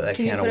that can of worms.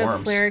 Can you put a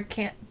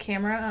flare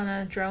camera on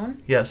a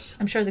drone? Yes.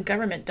 I'm sure the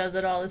government does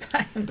it all the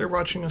time. They're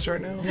watching us right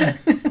now. Yeah.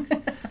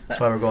 That's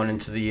why we're going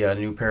into the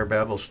new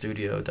Parababble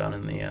studio down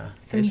in the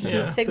Some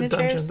basement. heat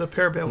signatures? The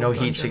Parababble No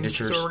dungeon. heat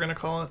signatures. That's what we're going to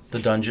call it. The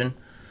dungeon.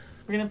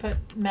 We're going to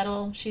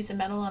put sheets of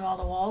metal on all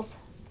the walls?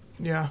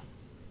 Yeah.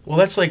 Well,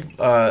 that's like,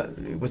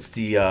 what's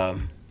the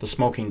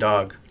smoking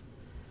dog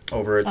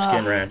over at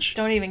Skin Ranch?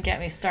 Don't even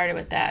get me started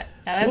with that.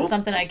 Now, that's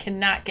something I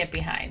cannot get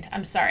behind.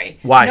 I'm sorry.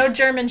 Why? No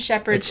German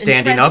Shepherds in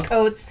standing trench up?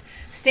 coats,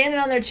 standing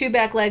on their two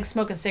back legs,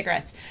 smoking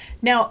cigarettes.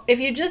 Now, if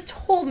you just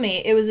told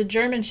me it was a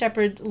German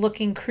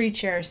Shepherd-looking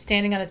creature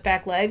standing on its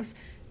back legs,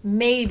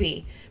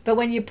 maybe. But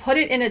when you put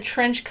it in a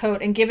trench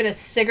coat and give it a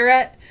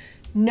cigarette,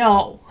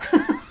 no.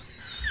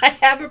 I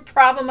have a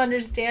problem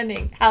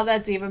understanding how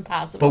that's even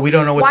possible. But we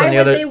don't know what's on the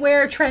other... Why would they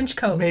wear trench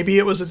coats? Maybe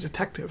it was a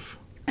detective.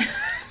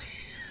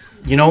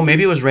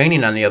 Maybe it was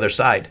raining on the other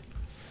side.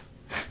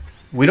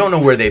 We don't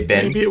know where they've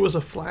been. Maybe it was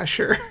a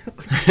flasher.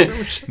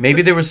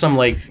 Maybe there was some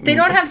like. They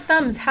don't have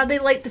thumbs. How'd they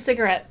light the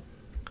cigarette?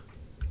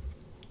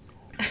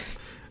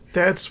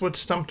 That's what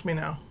stumped me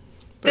now.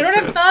 They don't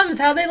have thumbs.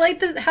 How'd they light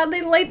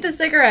the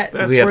cigarette?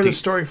 That's We have where to- the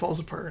story falls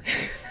apart.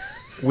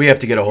 We have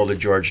to get a hold of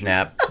George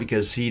Knapp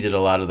because he did a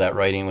lot of that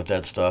writing with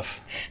that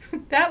stuff.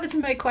 That was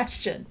my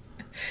question.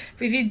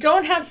 If you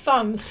don't have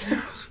thumbs,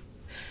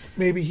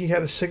 Maybe he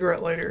had a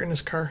cigarette lighter in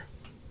his car.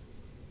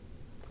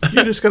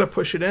 You just gotta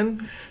push it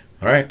in,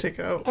 All right. take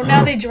it out. oh,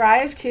 now they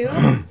drive too.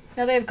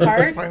 Now they have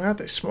cars. Why not?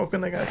 They smoke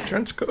and they got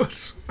trench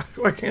coats.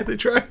 Why can't they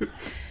drive?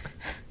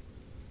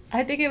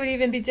 I think it would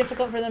even be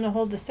difficult for them to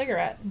hold the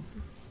cigarette.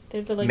 They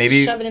have to like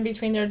Maybe- shove it in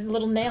between their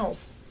little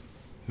nails.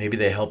 Maybe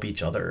they help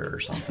each other or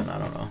something. I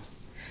don't know.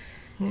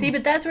 See,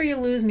 but that's where you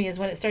lose me is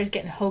when it starts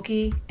getting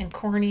hokey and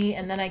corny,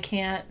 and then I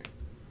can't.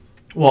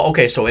 Well,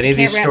 okay. So any of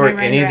Can't these wrap my mind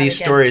any of around these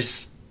again.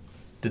 stories,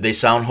 did they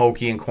sound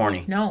hokey and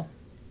corny? No.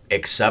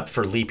 Except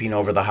for leaping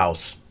over the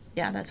house.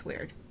 Yeah, that's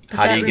weird. But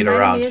How do that you get reminded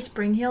around? me of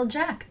Spring Heel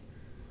Jack.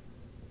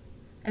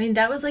 I mean,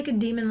 that was like a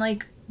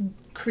demon-like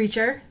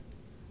creature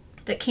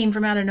that came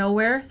from out of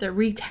nowhere that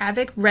wreaked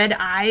havoc. Red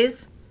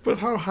eyes. But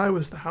how high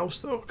was the house,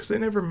 though? Because they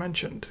never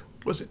mentioned.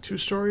 Was it 2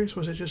 stories?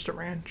 Was it just a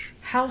ranch?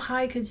 How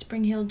high could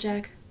Spring Heel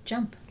Jack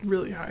jump?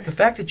 Really high. The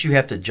fact that you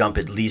have to jump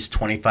at least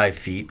 25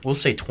 feet, we'll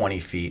say 20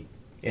 feet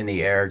in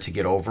the air to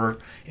get over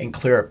and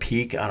clear a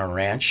peak on a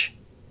ranch.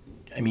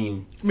 I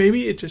mean,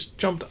 Maybe it just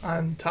jumped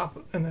on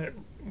top and then it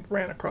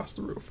ran across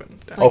the roof and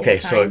down. Like okay,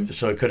 in so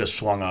Signs. it could have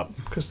swung up.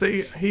 Because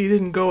he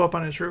didn't go up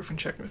on his roof and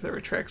check if there were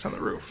tracks on the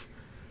roof.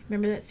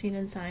 Remember that scene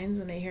in Signs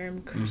when they hear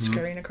him Mm-hmm.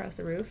 scurrying across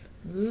the roof?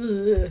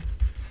 Ugh.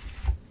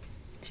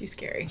 Too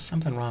scary.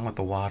 Something wrong with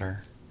the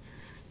water.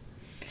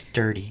 It's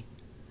dirty.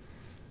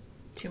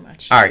 Too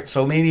much. All right,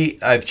 so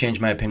maybe I've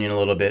changed my opinion a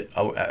little bit.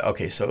 Oh,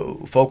 okay,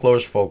 so folklore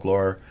is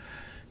folklore.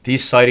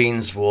 These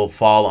sightings will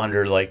fall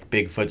under like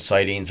Bigfoot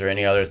sightings or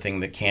any other thing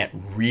that can't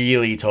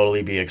really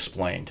totally be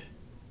explained.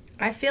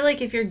 I feel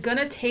like if you're going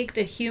to take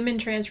the human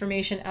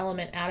transformation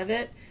element out of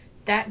it,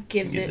 that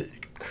gives Gives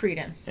it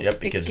credence.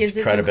 Yep, it gives it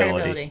some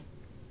credibility.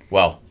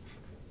 Well,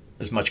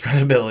 as much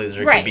credibility as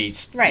there Right, could be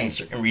right.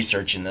 in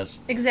researching this.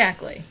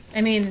 Exactly.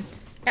 I mean,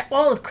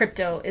 all of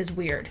crypto is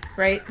weird,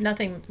 right?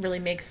 Nothing really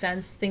makes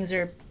sense. Things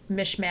are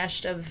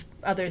mishmashed of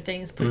other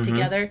things put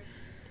together.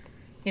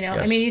 You know, I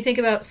Yes. mean, you think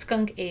about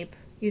skunk ape,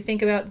 you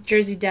think about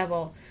Jersey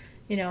Devil,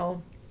 you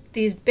know,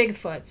 these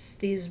Bigfoots,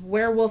 these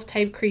werewolf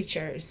type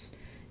creatures,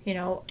 you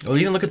know. Well,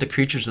 even look at the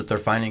creatures that they're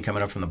finding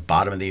coming up from the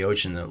bottom of the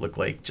ocean that look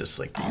like just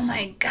like these Oh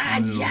my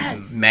God,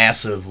 yes.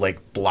 massive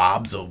like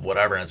blobs of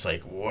whatever. And it's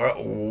like,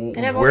 That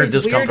have all where did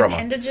these this come weird from?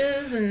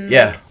 appendages and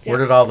Yeah, where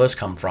did all this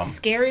come from?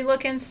 scary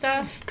looking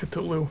stuff.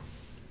 Cthulhu.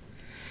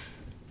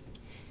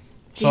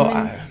 So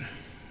Demon-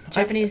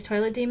 Japanese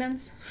toilet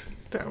demons.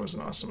 That was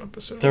an awesome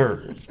episode.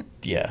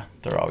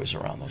 they're always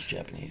around, those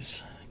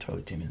Japanese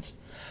toilet demons.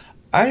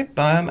 I'm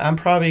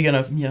probably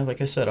gonna,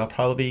 like I said, I'll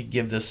probably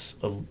give this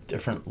a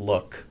different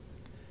look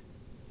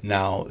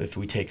now if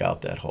we take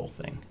out that whole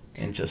thing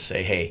and just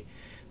say, hey,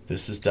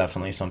 this is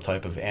definitely some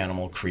type of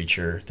animal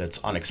creature that's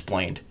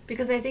unexplained.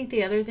 Because I think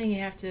the other thing you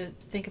have to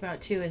think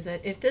about too is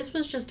that if this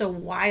was just a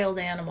wild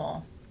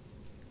animal,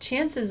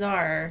 chances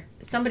are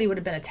somebody would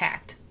have been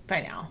attacked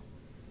by now.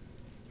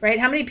 Right?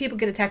 How many people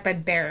get attacked by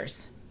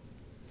bears?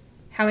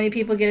 How many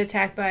people get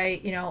attacked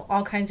by,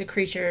 all kinds of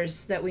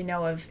creatures that we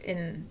know of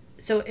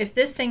so if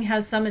this thing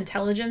has some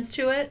intelligence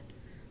to it,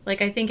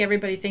 like I think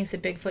everybody thinks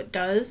that Bigfoot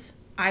does,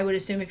 I would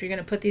assume if you're going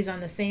to put these on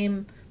the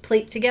same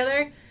plate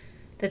together,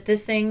 that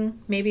this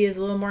thing maybe is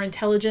a little more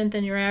intelligent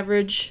than your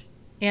average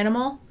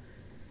animal,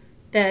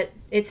 that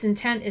its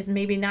intent is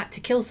maybe not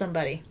to kill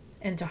somebody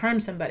and to harm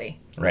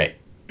somebody. Right.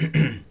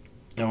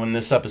 And when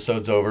this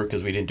episode's over,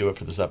 because we didn't do it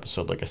for this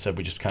episode, like I said,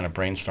 we just kind of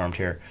brainstormed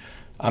here.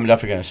 I'm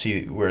definitely going to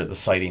see where the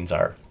sightings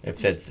are, if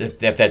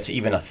that's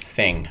even a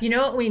thing. You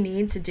know what we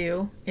need to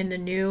do in the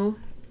new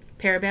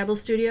Parababble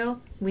studio?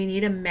 We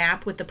need a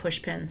map with the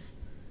push pins.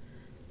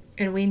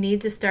 And we need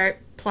to start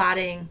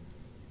plotting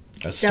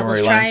A Devil's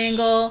storylines.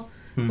 Triangle.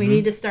 We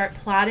need to start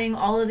plotting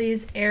all of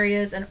these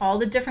areas and all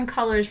the different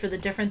colors for the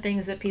different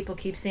things that people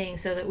keep seeing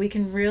so that we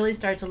can really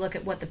start to look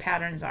at what the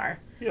patterns are.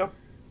 Yep.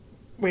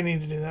 We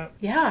need to do that.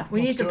 Yeah, we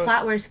Let's need to do it.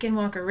 plot where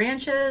Skinwalker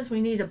Ranch is. We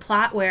need to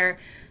plot where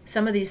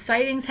some of these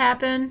sightings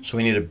happen. So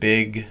we need a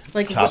big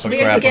Like, we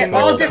topographical have to get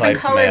all different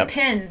type colored map.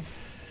 pins.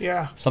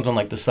 Yeah. Something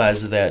like the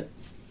size of that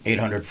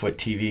 800-foot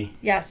TV.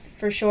 Yes,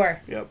 for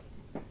sure. Yep.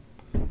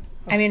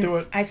 I mean, do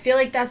it. I feel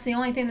like that's the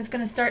only thing that's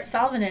going to start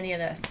solving any of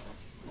this.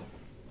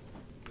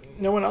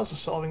 No one else is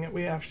solving it.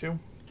 We have to.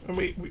 And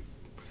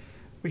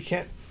we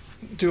can't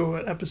do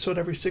an episode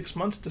every 6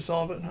 months to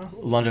solve it, huh?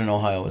 London,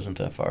 Ohio isn't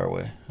that far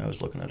away. I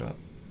was looking it up.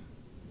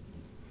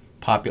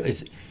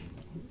 It's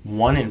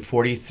 1 in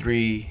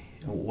 43.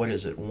 What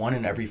is it? 1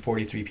 in every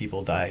 43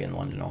 people die in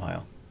London,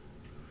 Ohio.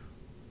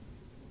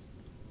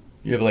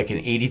 You have like an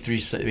 80,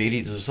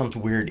 there's some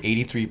weird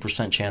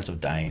 83% chance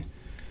of dying.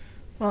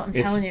 Well, I'm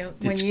It's- telling you,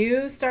 when it's-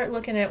 you start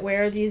looking at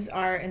where these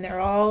are, and they're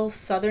all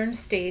southern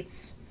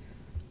states,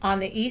 on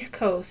the East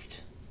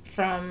Coast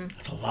from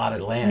That's a lot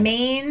of land.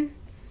 Maine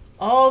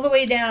all the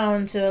way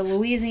down to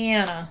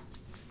Louisiana.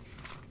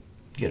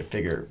 You got to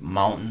figure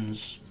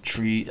mountains,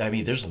 trees. I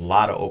mean, there's a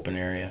lot of open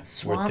area where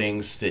Swamps.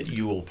 things that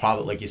you will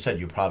probably, like you said,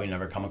 you probably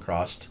never come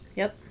across.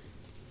 Yep.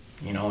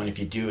 You know, and if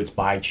you do, it's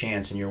by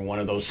chance, and you're one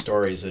of those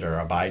stories that are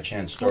a by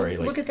chance story.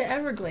 Look at the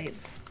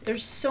Everglades.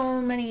 There's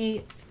so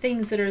many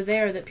things that are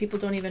there that people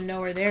don't even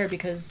know are there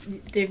because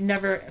they've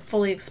never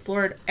fully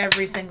explored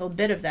every single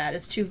bit of that.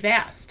 It's too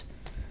vast.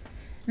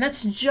 And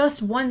that's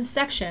just one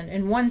section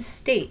in one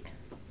state.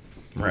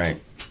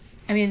 Right.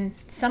 I mean,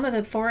 some of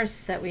the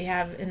forests that we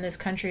have in this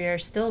country are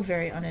still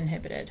very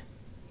uninhibited,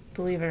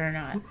 believe it or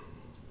not.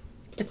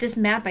 But this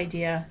map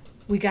idea,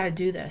 we got to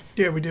do this.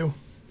 Yeah, we do.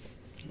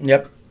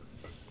 Yep.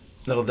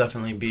 That'll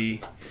definitely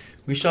be.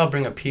 We shall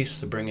bring a piece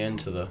to bring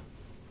into the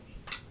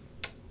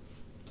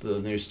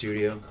new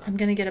studio. I'm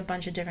going to get a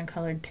bunch of different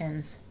colored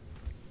pins.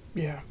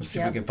 Yeah. Let's see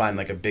Yep. if we can find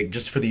like a big,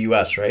 just for the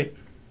U.S., right?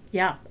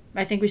 Yeah,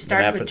 I think we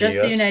start map with of the just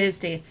the US? United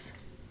States.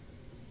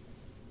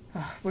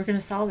 Oh, we're going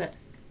to solve it.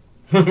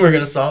 We're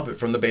gonna solve it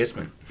from the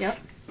basement, Yep.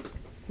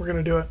 We're going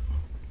to do it.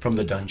 from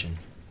the dungeon.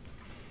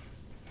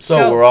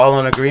 So we're all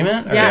in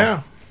agreement? Or-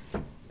 Yes.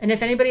 And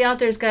if anybody out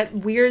there's got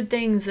weird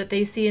things that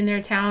they see in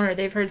their town or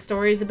they've heard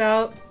stories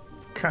about,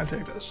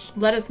 Contact us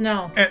let us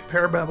know. at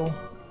Parababble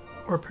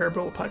or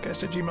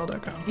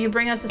parababblepodcast@gmail.com If you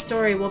bring us a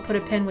story, we'll put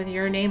a pin with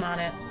your name on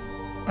it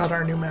on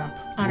our new map.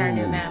 on our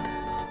new map.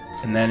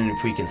 And then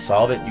if we can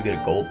solve it, you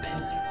get a gold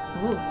pin.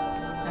 Ooh,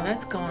 now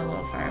that's going a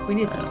little far. We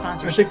need some I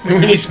sponsorship. think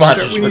We need should start-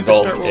 sponsors we for need to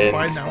gold start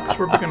worldwide pins. now because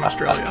we're big in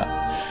Australia.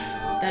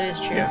 That is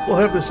true. Yeah, we'll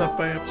have this up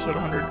by episode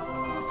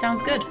 100.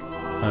 Sounds good.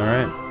 All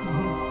right.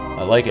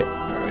 I like it. All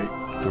right.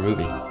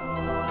 Groovy.